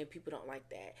 and people don't like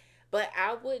that. But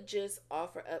I would just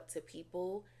offer up to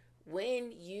people,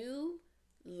 when you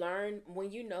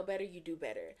know better, you do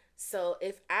better. So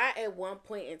if I at one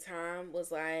point in time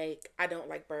was like, I don't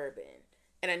like bourbon,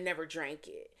 and I never drank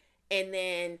it, and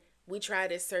then we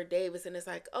tried this Sir Davis, and it's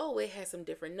like, oh, it has some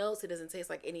different notes, it doesn't taste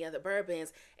like any other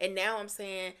bourbons, and now I'm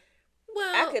saying,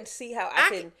 well, I can see how I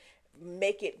can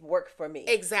make it work for me.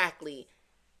 Exactly.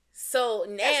 So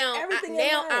now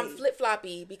I'm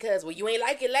flip-floppy because, well, you ain't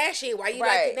like it last year, why you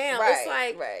like it now? It's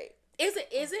like,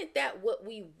 isn't that what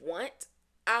we want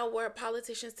our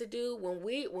politicians to do? When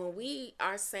we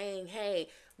are saying, hey,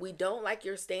 we don't like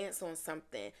your stance on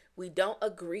something, we don't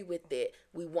agree with it,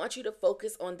 we want you to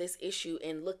focus on this issue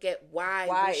and look at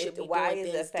why we should be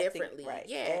doing things differently. Right.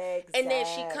 Yeah. Exactly. And then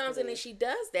she comes in and she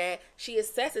does that, she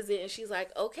assesses it, and she's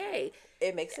like, okay,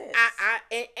 it makes sense.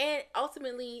 And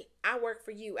ultimately, I work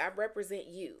for you, I represent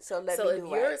you. So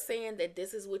if you're saying that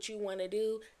this is what you want to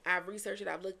do, I've researched it,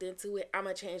 I've looked into it, I'm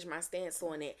gonna change my stance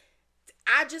on it.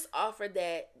 I just offer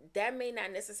that may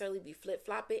not necessarily be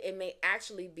flip-flopping. It may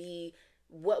actually be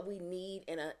what we need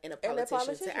in a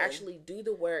politician to actually do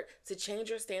the work, to change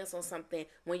your stance on something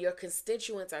when your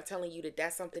constituents are telling you that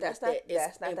that's something that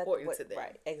is important to them.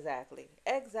 Right, exactly.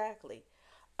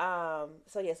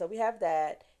 So we have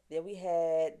that. Then we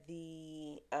had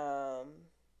the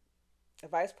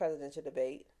vice presidential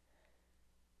debate.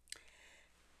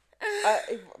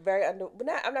 I'm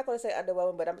not going to say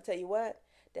underwhelming, but I'm going to tell you what.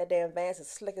 That damn Vance is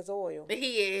slick as oil.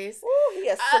 He is. Ooh, he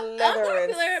is slithering.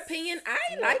 Unpopular opinion,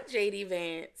 I like JD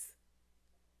Vance.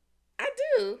 I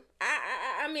do.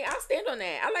 I mean, I'll stand on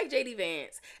that. I like JD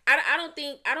Vance. I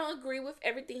don't agree with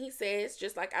everything he says,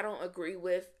 just like I don't agree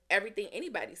with everything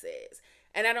anybody says.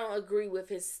 And I don't agree with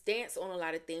his stance on a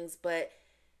lot of things, but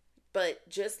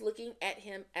just looking at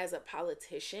him as a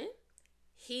politician,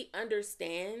 he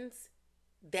understands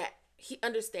that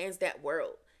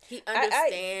world. He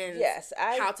understands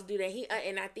I how to do that.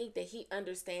 And I think that he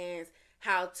understands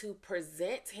how to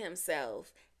present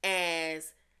himself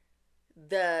as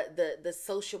the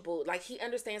sociable, like he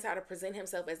understands how to present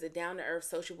himself as the down to earth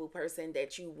sociable person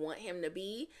that you want him to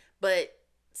be, but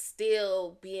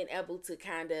still being able to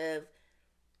kind of,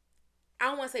 I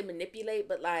don't want to say manipulate,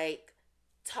 but like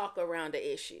talk around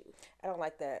the issue. I don't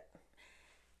like that.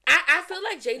 I feel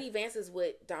like JD Vance is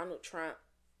what Donald Trump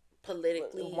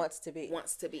politically wants to be.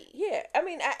 Yeah, I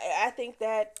mean, I think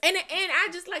that, and I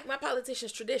just like my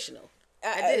politicians traditional.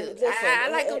 I do. Listen, I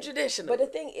like them traditional. But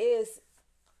the thing is,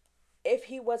 if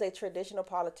he was a traditional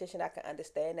politician, I can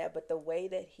understand that. But the way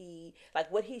that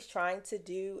what he's trying to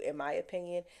do, in my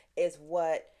opinion, is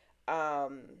what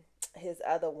his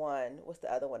other one, what's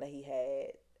the other one that he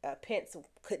had, Pence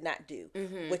could not do,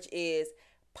 which is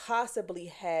possibly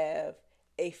have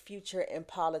a future in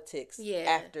politics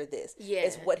after this.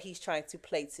 Is what he's trying to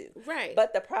play to. Right.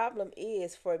 But the problem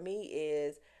is, for me,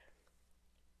 is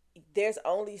there's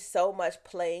only so much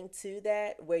playing to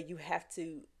that where you have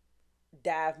to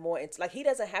dive more into, like, he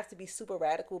doesn't have to be super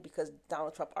radical because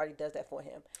Donald Trump already does that for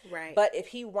him. Right. But if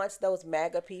he wants those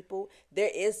MAGA people,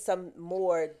 there is some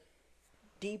more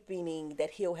deepening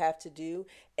that he'll have to do.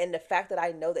 And the fact that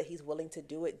I know that he's willing to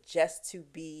do it just to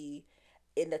be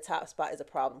in the top spot is a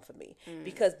problem for me.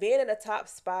 Because being in the top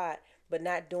spot but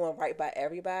not doing right by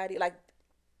everybody, like,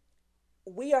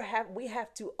 we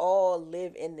have to all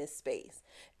live in this space.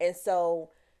 And so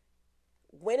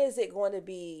when is it going to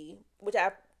be, which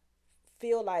I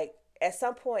feel like at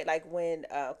some point, like when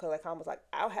because like I was like,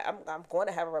 I'm going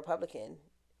to have a Republican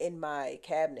in my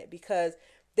cabinet, because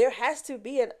there has to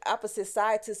be an opposite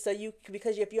side to,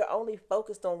 because if you're only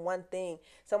focused on one thing,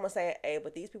 someone's saying, hey,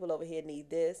 but these people over here need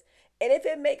this, and if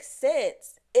it makes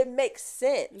sense, it makes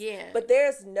sense. Yeah. But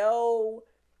there's no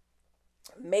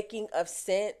making of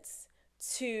sense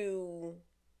to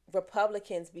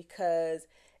Republicans because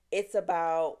it's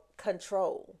about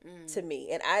control to me,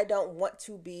 and I don't want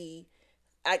to be,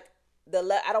 I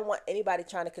don't want anybody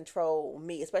trying to control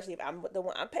me, especially if I'm the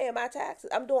one, I'm paying my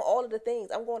taxes, I'm doing all of the things,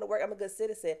 I'm going to work, I'm a good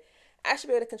citizen. I should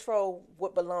be able to control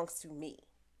what belongs to me,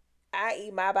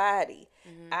 i.e. my body,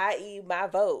 i.e. my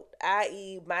vote,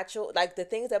 i.e. my children, like the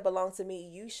things that belong to me.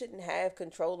 You shouldn't have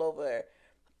control over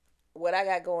what I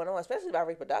got going on, especially about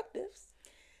reproductives.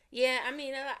 Yeah, I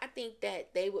mean, I think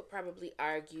that they would probably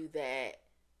argue that,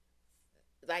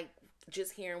 like,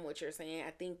 just hearing what you're saying,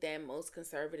 I think that most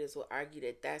conservatives will argue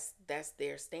that that's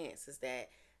their stance, is that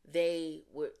they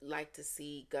would like to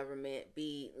see government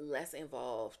be less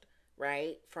involved,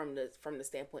 right, from the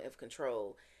standpoint of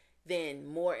control, than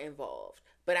more involved.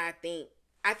 But I think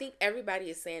everybody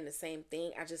is saying the same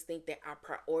thing. I just think that our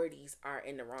priorities are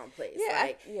in the wrong place.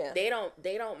 They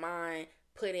don't mind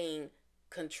putting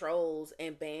controls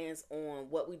and bans on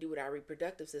what we do with our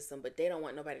reproductive system, but they don't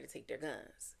want nobody to take their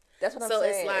guns. That's what I'm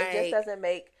saying. It's like, it just doesn't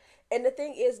make. And the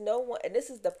thing is, no one. And this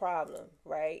is the problem,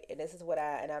 right? And this is what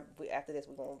after this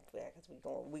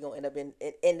we're gonna end up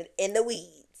in the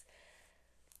weeds.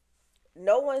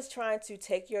 No one's trying to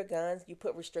take your guns. You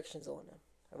put restrictions on them,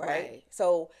 right?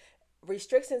 So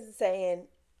restrictions is saying,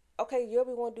 okay, we're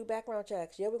going to do background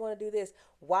checks. We're going to do this.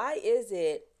 Why is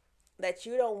it that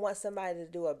you don't want somebody to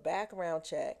do a background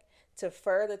check to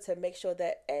make sure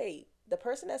that, hey, the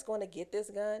person that's going to get this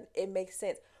gun, it makes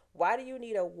sense? Why do you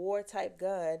need a war type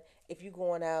gun if you're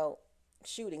going out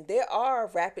shooting? There are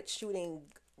rapid shooting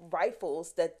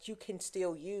rifles that you can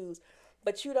still use,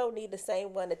 but you don't need the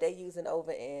same one that they're using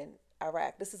over in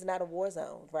Iraq. This is not a war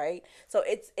zone, right? So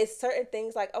it's certain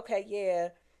things like, okay, yeah,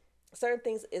 certain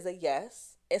things is a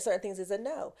yes and certain things is a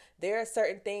no. There are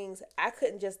certain things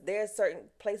there are certain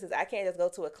places I can't just go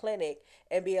to a clinic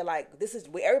and be like, this is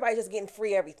where everybody's just getting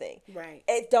free everything. Right.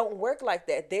 It don't work like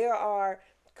that. There are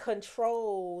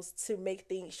controls to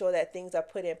make sure that things are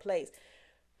put in place.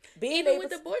 Even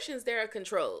with abortions, there are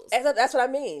controls. That's what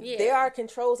I mean. Yeah. There are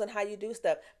controls on how you do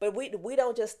stuff, but we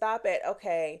don't just stop at,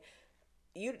 okay,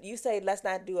 you say let's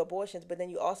not do abortions, but then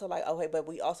you also like, okay, but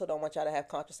we also don't want y'all to have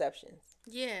contraceptions.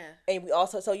 Yeah. And we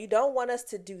also, so you don't want us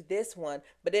to do this one,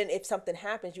 but then if something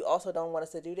happens, you also don't want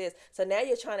us to do this. So now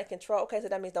you're trying to control, okay, so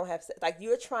that means don't have sex. Like,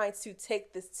 you're trying to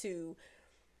take this to,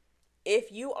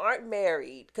 if you aren't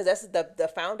married, because that's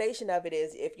the foundation of it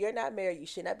is, if you're not married, you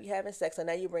should not be having sex. So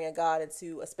now you're bringing God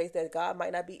into a space that God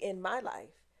might not be in my life.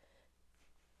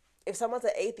 If someone's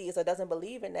an atheist or doesn't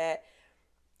believe in that,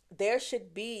 there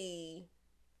should be,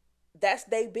 that's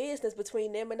their business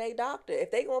between them and their doctor. If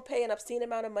they gonna pay an obscene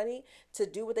amount of money to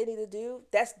do what they need to do,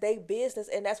 that's their business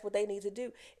and that's what they need to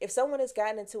do. If someone has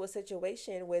gotten into a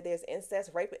situation where there's incest,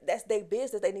 rape, that's their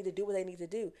business. They need to do what they need to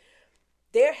do.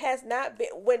 there has not been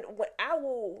when I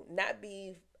will not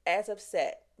be as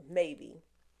upset maybe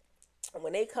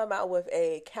when they come out with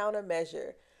a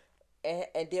countermeasure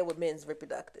and deal with men's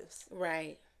reproductives.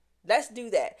 Right. Let's do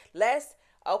that.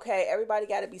 Okay, everybody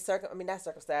got to be not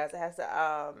circumcised. It has to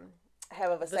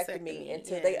have a vasectomy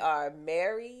until they are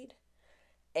married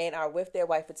and are with their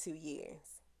wife for 2 years.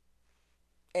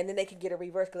 And then they can get a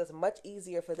reverse because it's much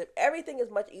easier for them. Everything is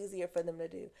much easier for them to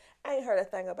do. I ain't heard a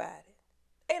thing about it.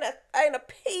 Ain't a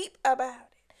peep about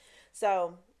it.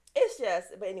 So it's just,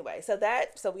 but anyway, so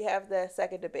we have the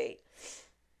second debate.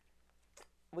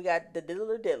 We got the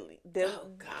diddly. Oh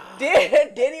God.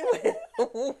 Diddy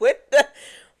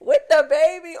with the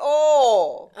baby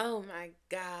oil. Oh my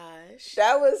gosh.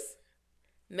 That was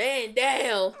man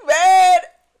down. Man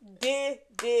did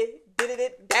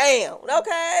it down.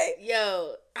 Okay.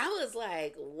 Yo, I was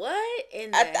like, what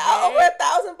in the over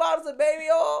 1,000 bottles of baby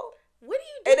oil. What do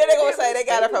you do? And then they're gonna say they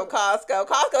got it from Costco.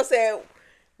 Costco said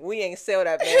we ain't sell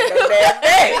that no damn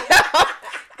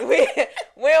thing.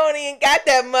 we don't even got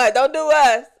that much. Don't do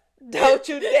us. Don't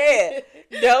you dare.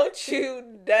 Don't you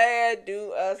dare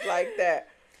do us like that.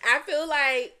 I feel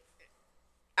like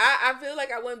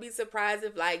I wouldn't be surprised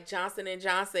if like Johnson and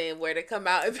Johnson were to come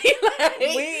out and be like,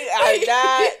 we are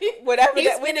not whatever.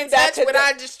 He's been in touch with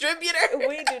our distributor.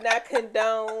 We do not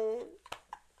condone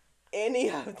any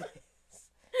of this.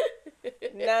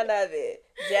 None of it.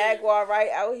 Jaguar right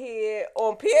out here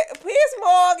on Piers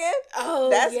Morgan. Oh,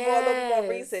 that's more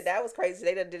recent. That was crazy.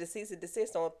 They done did a cease and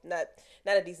desist on not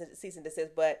a decent cease and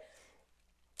desist, but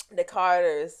the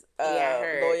Carter's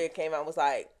lawyer came out and was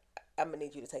like, "I'm gonna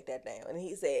need you to take that down," and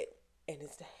he said, "And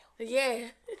it's down." Yeah.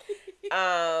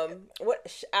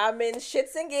 I'm in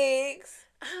shits and gigs.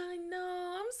 I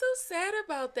know. I'm so sad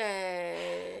about that.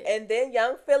 And then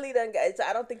Young Philly done got. So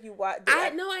I don't think you watch.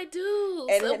 I know I do.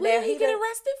 And so what did he get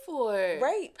arrested for?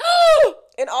 Rape.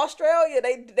 In Australia,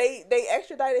 they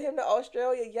extradited him to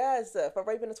Australia. Yes, for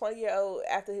raping a 20-year-old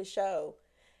after his show.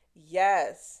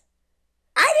 Yes.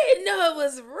 I didn't know it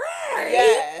was right.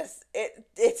 Yes,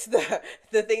 it's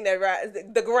the thing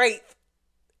that the grape.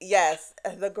 Yes,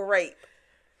 the grape.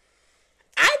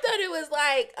 I thought it was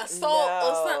like assault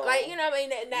or something, like, you know what I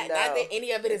mean? Not that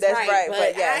any of it is right,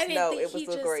 but yes, I didn't think he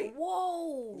just, great.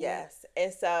 Whoa. Yes,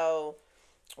 and so,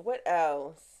 what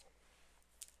else?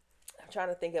 I'm trying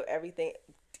to think of everything.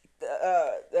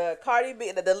 The Cardi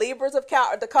B, the Libras of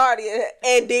the Cardi,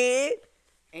 and did.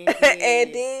 And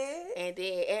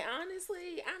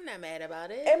honestly, I'm not mad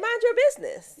about it. And mind your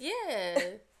business. Yeah.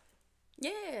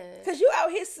 Yeah. Because you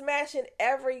out here smashing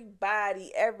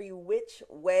everybody every which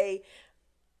way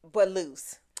but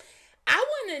loose. I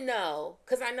want to know,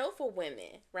 because I know for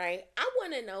women, right? I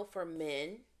want to know for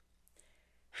men,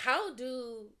 how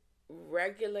do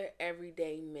regular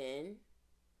everyday men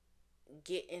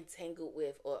get entangled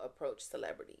with or approach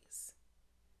celebrities?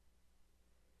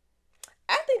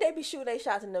 I think they be shooting their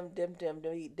shots in them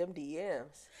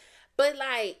DMs. But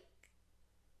like,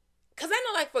 cause I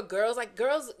know like for girls,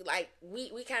 like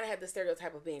we kind of have the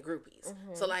stereotype of being groupies.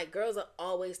 Mm-hmm. So like girls are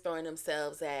always throwing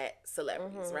themselves at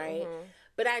celebrities, mm-hmm, right? Mm-hmm.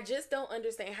 But I just don't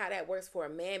understand how that works for a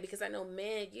man, because I know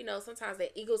men, you know, sometimes their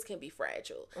egos can be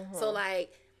fragile. Mm-hmm. So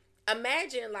like,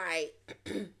 imagine like,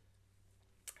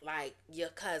 like your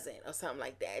cousin or something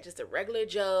like that, just a regular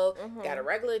Joe, mm-hmm, got a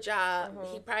regular job.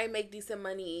 Mm-hmm. He probably make decent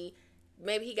money.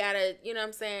 Maybe he got a, you know what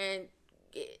I'm saying,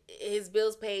 his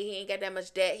bills paid, he ain't got that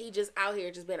much debt, he just out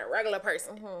here just being a regular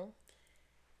person. Mm-hmm.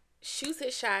 Shoots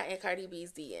his shot in Cardi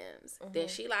B's DMs. Mm-hmm. Then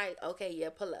she like, okay, yeah,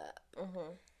 pull up.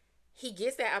 Mm-hmm. He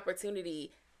gets that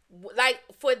opportunity. Like,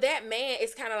 for that man,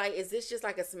 it's kind of like, is this just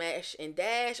like a smash and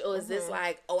dash? Or is mm-hmm. this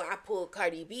like, oh, I pulled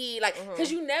Cardi B? Like, because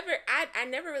mm-hmm. you never, I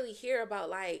never really hear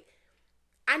about like,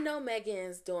 I know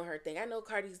Megan's doing her thing. I know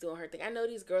Cardi's doing her thing. I know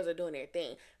these girls are doing their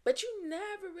thing. But you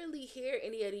never really hear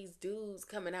any of these dudes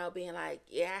coming out being like,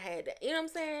 yeah, I had that. You know what I'm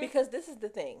saying? Because this is the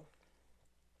thing.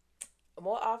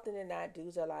 More often than not,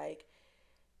 dudes are like,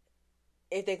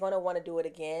 if they're going to want to do it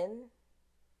again,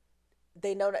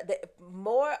 they know that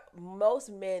most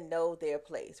men know their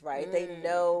place, right? Mm. They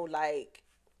know, like,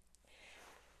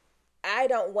 I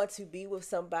don't want to be with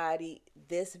somebody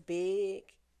this big,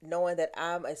 knowing that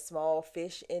I'm a small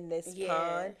fish in this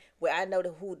pond, where I know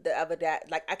who the other guy,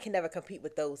 like, I can never compete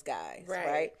with those guys,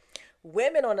 right?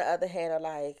 Women, on the other hand, are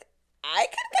like, I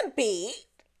can compete.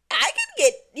 I can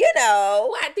get, you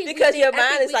know, because your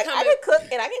mind is like, I can cook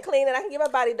and I can clean and I can get my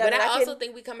body done. But I also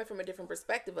think we coming from a different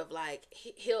perspective of like,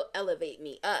 he'll elevate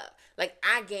me up. Like,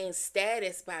 I gain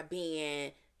status by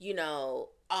being, you know,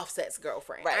 Offset's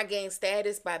girlfriend. Right. I gained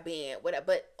status by being whatever.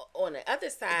 But on the other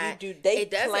side, they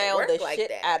it doesn't clown work the like shit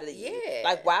that. out of you. Yeah.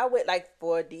 Like, why would, like,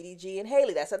 for DDG and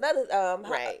Haley, that's another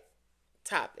right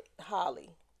topic.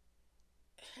 Holly.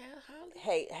 Holly?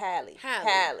 Hey, Hallie. Like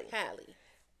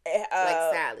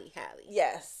Sally Hallie.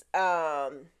 Yes.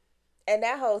 And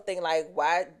that whole thing, like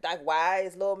why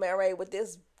is Lil Man Ray with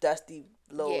this dusty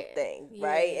little thing,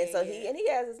 right? And so he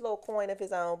has his little coin of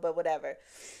his own, but whatever.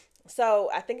 So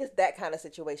I think it's that kind of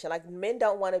situation. Like, men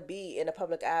don't want to be in the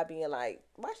public eye being like,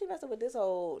 why she messing with this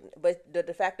whole? But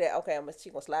the fact that, okay,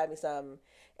 she gonna slide me something,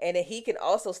 and then he can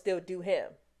also still do him,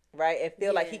 right, and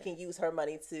feel like he can use her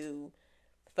money to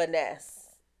finesse.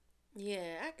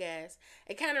 Yeah, I guess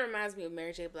it kind of reminds me of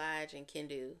Mary J. Blige and Can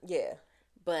Do. Yeah,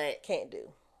 but can't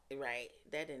do. Right,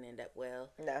 that didn't end up well.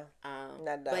 No,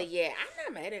 not at all. But yeah,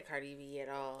 I'm not mad at Cardi B at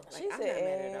all. Like, I'm not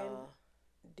mad at all.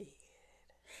 Did.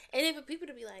 And then for people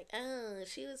to be like, "Oh,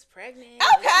 she was pregnant.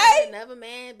 Okay, another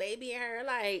man, baby, and her."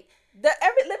 Like, let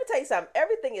me tell you something.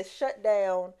 Everything is shut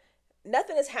down.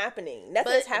 Nothing is happening.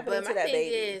 Nothing is happening to that baby. But my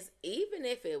thing is, even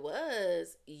if it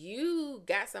was, you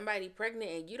got somebody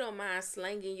pregnant and you don't mind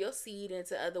slanging your seed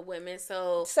into other women.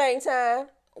 So same time,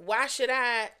 why should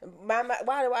I?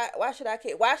 Why should I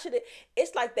care? Why should it?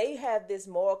 It's like they have this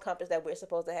moral compass that we're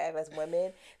supposed to have as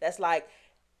women. That's like,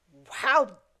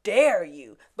 how dare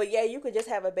you? But yeah, you could just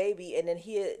have a baby and then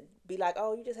he'd be like,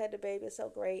 oh, you just had the baby, it's so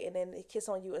great, and then kiss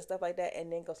on you and stuff like that,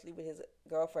 and then go sleep with his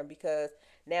girlfriend because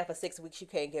now for 6 weeks you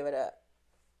can't give it up.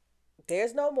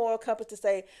 There's no moral compass to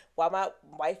say, while my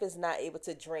wife is not able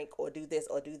to drink or do this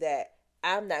or do that,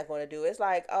 I'm not going to do it. It's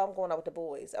like, oh, I'm going out with the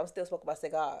boys. I'm still smoking my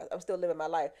cigars. I'm still living my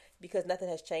life because nothing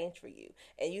has changed for you.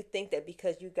 And you think that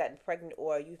because you've gotten pregnant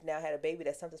or you've now had a baby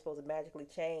that something's supposed to magically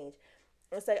change.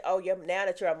 And say, oh, now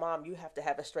that you're a mom, you have to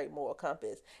have a straight moral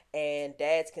compass. And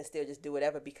dads can still just do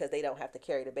whatever because they don't have to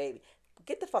carry the baby.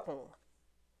 Get the fuck on.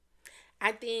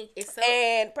 I think it's so...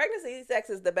 And pregnancy sex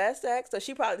is the best sex. So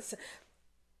she probably...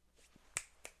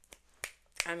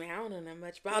 I mean, I don't know that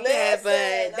much about that,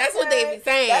 but that's what they be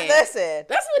saying. Listen.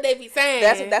 That's what they be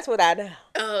saying. That's what I know.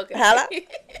 Oh, okay. Hello?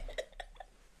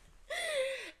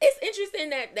 It's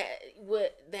interesting that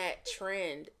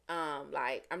trend,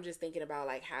 like, I'm just thinking about,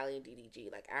 like, Halle and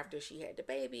DDG, like, after she had the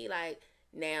baby, like,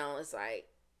 now it's like,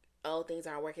 oh, things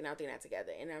aren't working out, they're not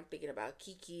together, and I'm thinking about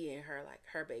Kiki and her, like,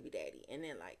 her baby daddy, and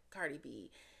then, like, Cardi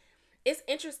B. It's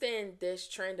interesting, this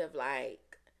trend of,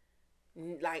 like,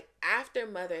 after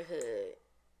motherhood,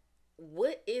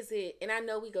 what is it, and I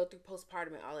know we go through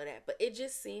postpartum and all of that, but it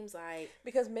just seems like...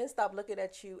 Because men stop looking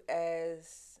at you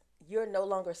as... You're no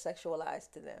longer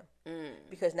sexualized to them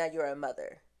because now you're a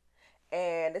mother.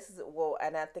 And this is,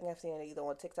 and I think I've seen it either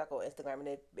on TikTok or Instagram,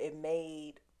 and it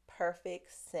made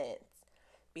perfect sense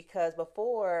because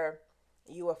before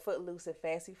you were footloose and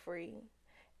fancy free.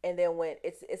 And then when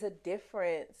it's a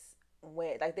difference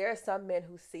when, like, there are some men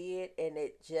who see it and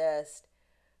it just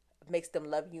makes them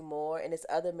love you more. And it's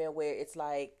other men where it's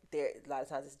like, a lot of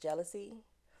times it's jealousy.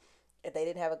 If they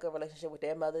didn't have a good relationship with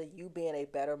their mother, you being a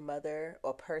better mother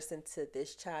or person to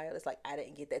this child, it's like, I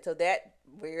didn't get that. So that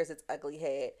rears its ugly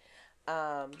head.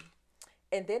 And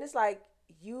then it's like,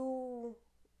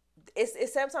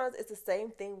 it's sometimes it's the same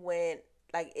thing when,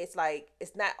 like, it's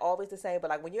not always the same,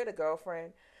 but like when you're the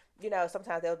girlfriend, you know,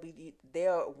 sometimes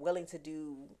they're willing to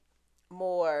do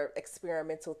more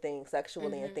experimental things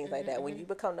sexually and things like that. When you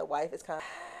become the wife, it's kind of,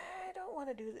 I don't want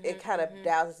to do this. It kind of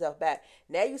dials itself back.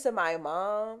 Now you said my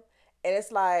mom. And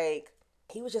it's like,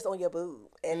 he was just on your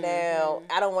boob. And now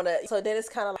I don't want to. So then it's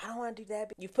kind of like, I don't want to do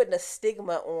that. You're putting a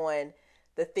stigma on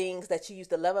the things that you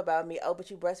used to love about me. Oh, but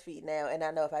you breastfeed now. And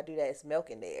I know if I do that, it's milk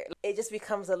in there. It just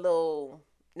becomes a little.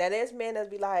 Now there's men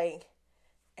that be like,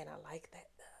 and I like that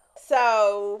though.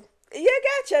 So you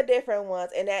got your different ones.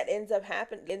 And that ends up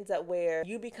where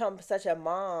you become such a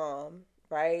mom,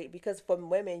 right? Because for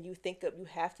women, you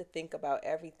have to think about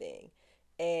everything.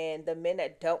 And the men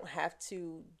that don't have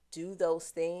to do those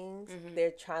things,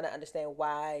 they're trying to understand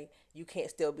why you can't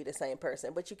still be the same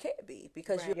person. But you can't be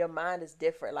because your mind is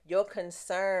different. Like, your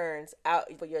concerns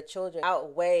for your children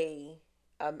outweigh,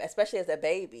 especially as a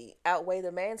baby, outweigh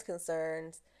the man's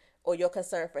concerns or your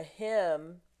concern for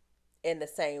him in the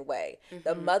same way.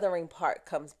 The mothering part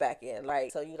comes back in.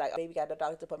 Like, so you like, oh, baby got the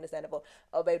doctor's appointment,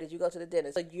 oh, baby, did you go to the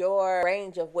dentist? So your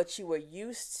range of what you were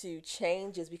used to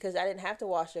changes because I didn't have to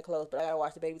wash your clothes, but I got to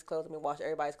wash the baby's clothes. I mean, wash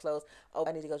everybody's clothes. Oh,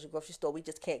 I need to go to the grocery store. We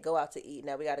just can't go out to eat.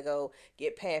 Now we got to go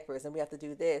get Pampers and we have to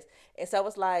do this. And so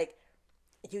it's like,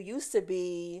 you used to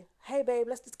be, hey, babe,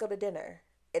 let's just go to dinner.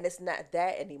 And it's not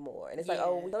that anymore. And it's like,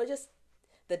 oh, we just...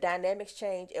 the dynamics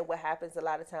change, and what happens a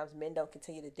lot of times, men don't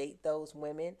continue to date those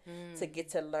women to get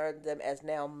to learn them as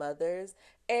now mothers,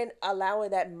 and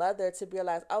allowing that mother to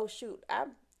realize, oh shoot,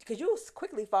 because you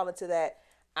quickly fall into that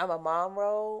I'm a mom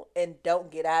role and don't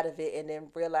get out of it, and then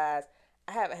realize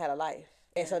I haven't had a life,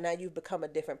 and so now you've become a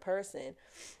different person.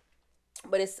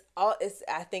 But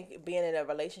I think being in a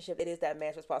relationship, it is that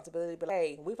man's responsibility. But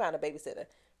hey, we found a babysitter.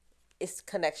 It's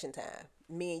connection time,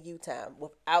 me and you time,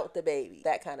 without the baby,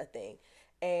 that kind of thing.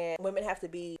 And women have to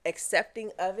be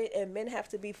accepting of it, and men have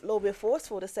to be a little bit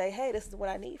forceful to say, hey, this is what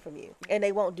I need from you. And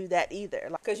they won't do that either.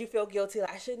 Because you feel guilty.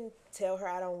 Like, I shouldn't tell her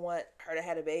I don't want her to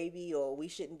have a baby, or we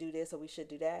shouldn't do this, or we should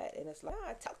do that. And it's like,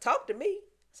 talk to me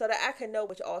so that I can know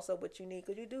what you need.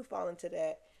 Because you do fall into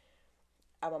that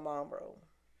I'm a mom role.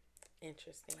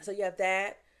 Interesting. So you have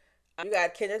that. You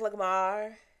got Kendrick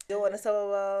Lamar doing a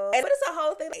solo. But it's a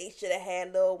whole thing. He should have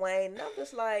had Lil Wayne. And I'm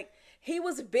just like, he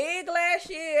was big last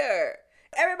year.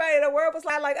 Everybody in the world was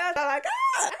like, I'm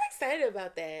excited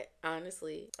about that,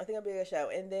 honestly. I think it'll be a good show.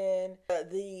 And then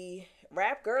the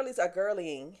rap girlies are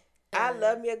girlying. I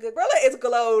love me a good brother. It's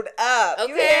glowed up.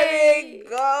 Okay. You hear me?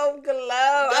 Go glow.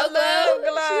 I love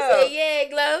glow. She said, yeah,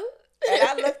 glow. And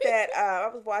I looked at, I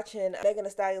was watching Megan Thee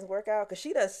Stallion's workout because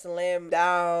she does slim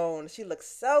down. She looks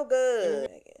so good.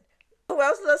 Who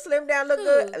else does slim down look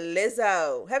good?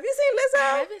 Lizzo. Have you seen Lizzo?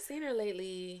 I haven't seen her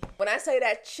lately. When I say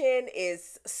that chin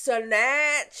is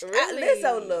snatched, Really?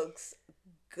 Lizzo looks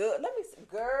good. Let me see.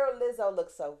 Girl, Lizzo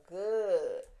looks so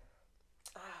good.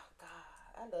 Oh,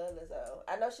 God. I love Lizzo.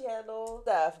 I know she had a little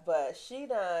stuff, but she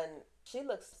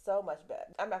looks so much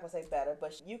better. I'm not going to say better,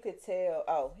 but you could tell.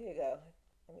 Oh, here you go.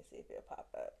 Let me see if it'll pop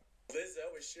up.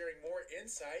 Lizzo is sharing more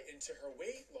insight into her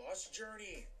weight loss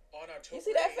journey. On October, you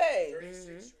see that face?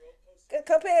 36-year-old posted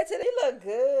Compared to he look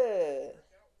good.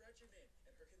 workout regimen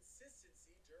and her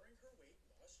consistency during her weight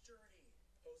loss journey.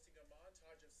 Posting a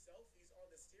montage of selfies on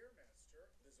the Stairmaster,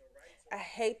 Lizzo writes, I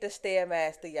hate the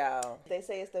Stairmaster, y'all. They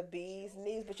say it's the bee's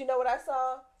knees, but you know what I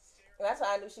saw? And that's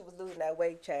why I knew she was losing that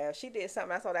weight, child. She did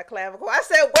something. I saw that clavicle. I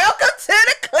said, welcome to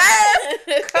the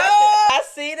class. I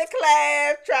see the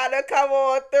clav trying to come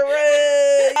on through.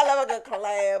 I love a good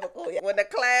clavicle. When the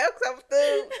clav comes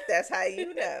through, that's how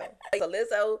you know. So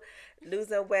Lizzo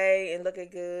losing weight and looking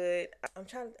good.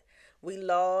 We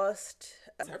lost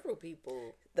Several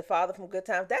people. the father from Good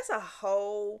Times. That's a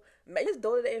whole. His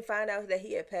daughter didn't find out that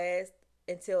he had passed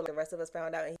until the rest of us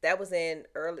found out. That was in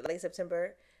late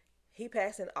September. He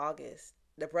passed in August.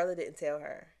 The brother didn't tell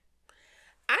her.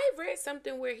 I read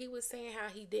something where he was saying how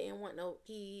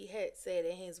he had said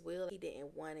in his will he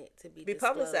didn't want it to be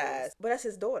publicized. But that's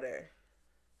his daughter.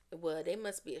 Well, they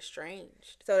must be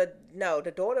estranged. So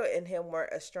the daughter and him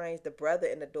weren't estranged. The brother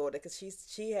and the daughter, because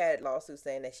she had lawsuits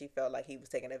saying that she felt like he was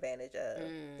taking advantage of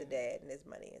the dad and his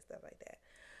money and stuff like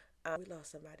that. We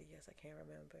lost somebody else. I can't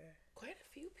remember. Quite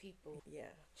a few people.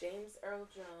 Yeah. James Earl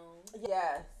Jones.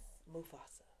 Yes.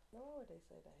 Mufasa. No, they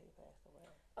say that he passed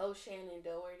away. Oh, Shannon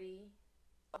Doherty.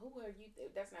 Who are you?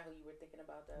 That's not who you were thinking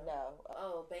about, though. No.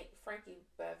 Oh, Frankie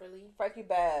Beverly. Frankie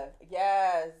Bev.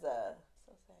 Yes.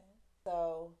 So sad.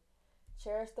 So,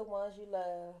 cherish the ones you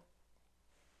love.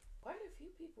 Quite a few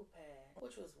people passed,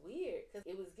 which was weird because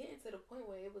it was getting to the point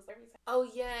where it was every time. Oh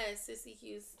yes, Sissy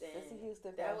Houston. Sissy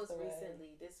Houston. That was away.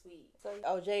 recently this week.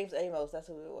 So, James Amos. That's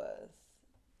who it was.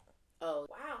 Oh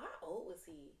wow, how old was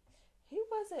he? He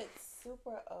wasn't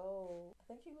super old.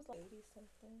 I think he was like 80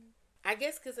 something. I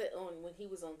guess because when he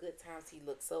was on Good Times, he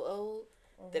looked so old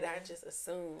that I just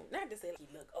assumed, not to say he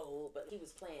looked old, but he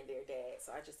was playing their dad,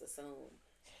 so I just assumed.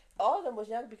 All of them was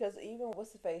young because even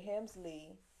what's his face,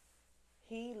 Hemsley,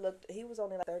 he was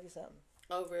only like 30 something.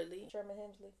 Oh really? Sherman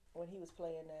Hemsley, when he was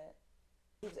playing that,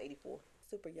 he was 84,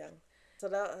 super young. So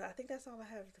I think that's all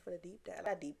I have for the deep dive.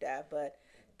 Not deep dive, but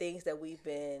things that we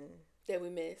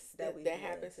missed that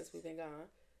happened since we've been gone.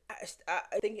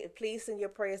 I think please send your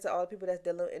prayers to all the people that's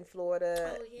dealing in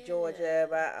Florida, Georgia.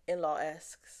 My in-law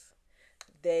asks.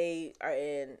 They are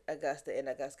in Augusta, and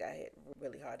Augusta got hit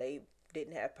really hard. They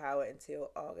didn't have power until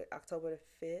October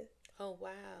the 5th. Oh, wow.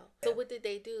 So what did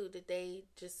they do? Did they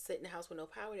just sit in the house with no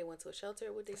power? They went to a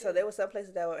shelter? What did they do? So there were some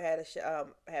places that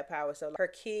had power. So her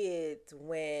kids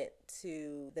went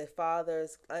to the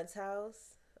father's aunt's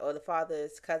house or the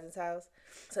father's cousin's house.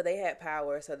 So they had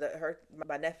power. So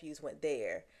my nephews went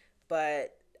there.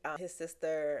 But his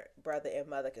sister, brother, and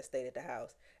mother could stay at the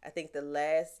house. I think the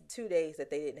last 2 days that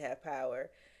they didn't have power,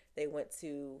 they went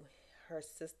to her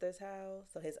sister's house,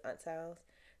 so his aunt's house.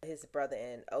 His brother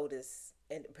and oldest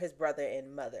and his brother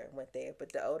and mother went there,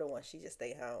 but the older one, she just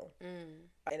stayed home.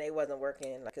 And they wasn't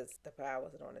working because the power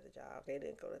wasn't on at the job. They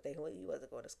didn't go to, he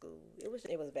wasn't going to school. It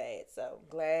was bad. So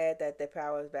glad that the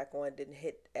power is back on. Didn't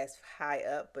hit as high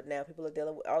up, but now people are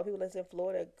dealing with, all the people that's in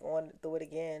Florida going through it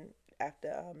again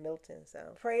after Milton. So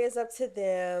prayers up to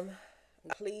them.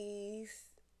 Please,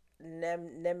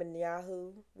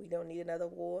 Netanyahu, we don't need another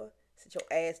war. Sit your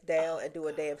ass down and do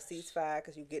a damn ceasefire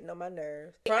because you're getting on my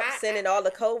nerves. Trump sending all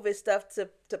the COVID stuff to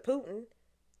Putin.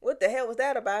 What the hell was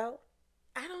that about?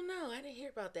 I don't know. I didn't hear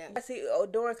about that. I see.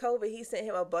 During COVID, he sent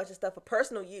him a bunch of stuff for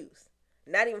personal use,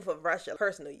 not even for Russia.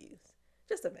 Personal use,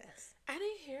 just a mess. I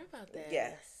didn't hear about that.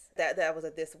 Yes, that was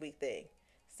a this week thing.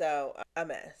 So a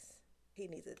mess. He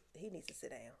needs to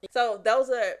sit down. So those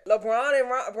are LeBron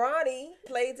and Bronny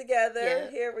played together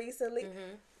here recently.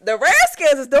 The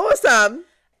Redskins is doing something.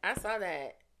 I saw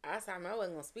that. I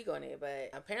wasn't gonna speak on it,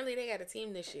 but apparently they got a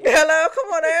team this year. Hello,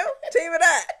 come on now, team it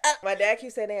up. My dad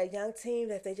keeps saying they're a young team,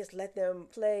 that if they just let them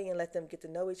play and let them get to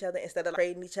know each other instead of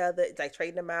trading each other, like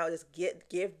trading them out, just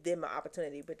give them an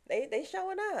opportunity. But they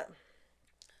showing up.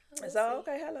 So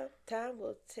okay, hello, time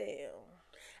will tell.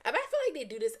 I feel like they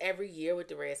do this every year with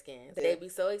the Redskins. They be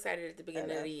so excited at the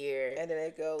beginning of the year, and then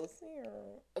it goes.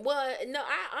 Well, no,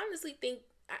 I honestly think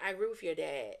I agree with your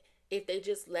dad. If they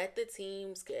just let the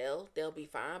team scale, they'll be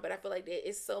fine. But I feel like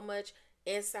it's so much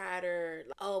insider.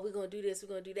 Like, oh, we're gonna do this, we're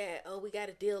gonna do that. Oh, we got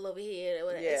a deal over here.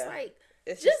 It's like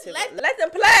it's just let them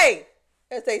play,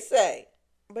 as they say.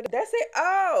 But that's it.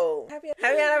 Oh, happy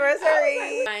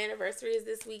anniversary! My anniversary is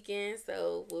this weekend,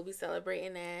 so we'll be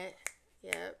celebrating that.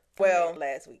 Yep. Well,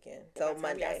 last weekend. So by the time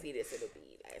Monday. y'all see this, it'll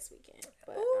be last weekend.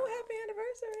 But, happy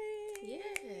anniversary!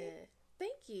 Yeah.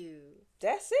 Thank you.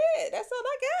 That's it. That's all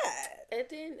I got. And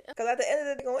then, because at the end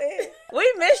of the day, gonna end.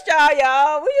 We missed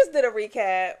y'all. We just did a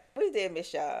recap. We did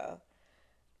miss y'all.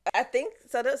 I think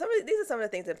so. These are some of the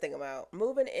things I'm thinking about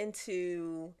moving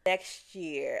into next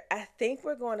year. I think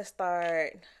we're going to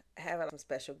start having some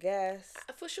special guests.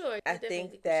 For sure. I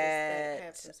think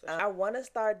that I want to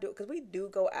start doing, because we do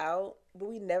go out, but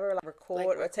we never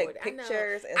record or take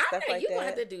pictures and stuff like that. You're going to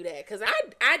have to do that, because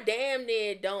I damn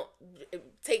near don't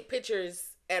take pictures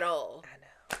at all. I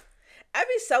know. I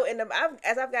be so in the,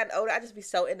 as I've gotten older, I just be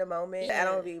so in the moment. Yeah. I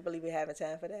don't really be having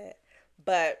time for that.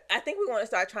 But I think we want to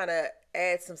start trying to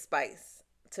add some spice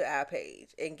to our page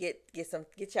and get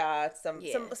y'all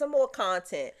some more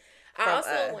content. I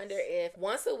also wonder if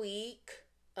once a week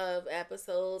of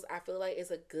episodes, I feel like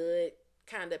it's a good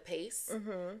kind of pace.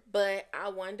 Mm-hmm. But I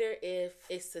wonder if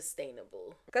it's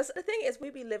sustainable. Because the thing is, we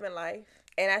be living life,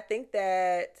 and I think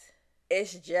that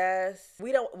it's just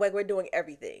we're doing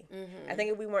everything. Mm-hmm. I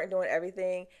think if we weren't doing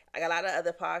everything, like a lot of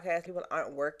other podcasts, people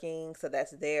aren't working, so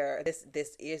that's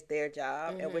this is their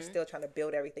job, mm-hmm. and we're still trying to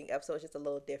build everything up, so it's just a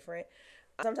little different.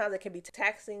 Sometimes it can be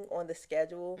taxing on the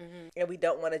schedule, mm-hmm. and we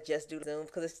don't want to just do Zoom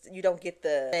because you don't get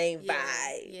the same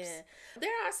vibes. Yeah, there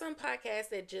are some podcasts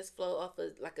that just flow off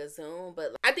of like a Zoom,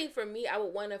 but I think for me, I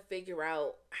would want to figure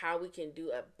out how we can do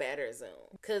a better Zoom,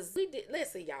 because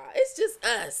listen, y'all, it's just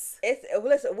us.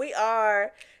 Listen, we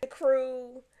are the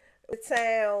crew, the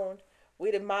sound, we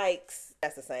the mics.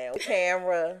 That's the sound,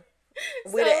 camera.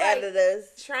 We're the editors.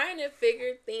 Trying to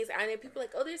figure things out. And people are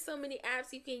like, oh, there's so many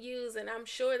apps you can use. And I'm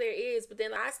sure there is. But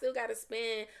then I still got to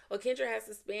spend, or Kendra has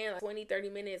to spend like 20, 30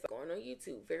 minutes going on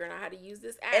YouTube, figuring out how to use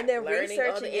this app. And then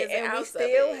researching it. And we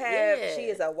still have, she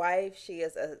is a wife. She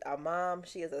is a mom.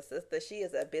 She is a sister. She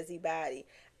is a busybody.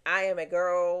 I am a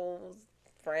girl's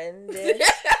friend.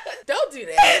 Don't do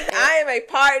that. I am a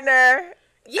partner.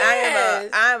 Yes.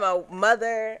 I'm a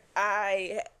mother.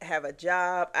 I have a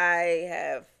job. I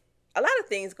have a lot of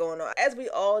things going on, as we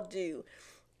all do.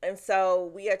 And so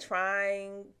we are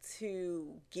trying to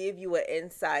give you an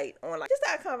insight on like just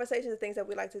our conversations, the things that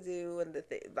we like to do, and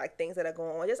like things that are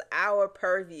going on, just our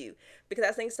purview. Because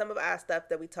I think some of our stuff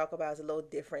that we talk about is a little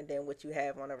different than what you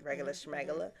have on a regular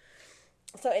schmegula.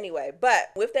 So anyway,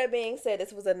 but with that being said,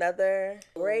 this was another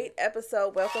great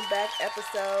episode. Welcome back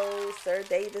episode, Sir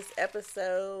Davis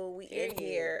episode. We in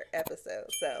here episode.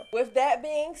 So with that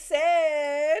being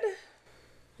said,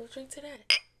 we'll drink to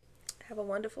that. Have a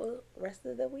wonderful rest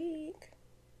of the week.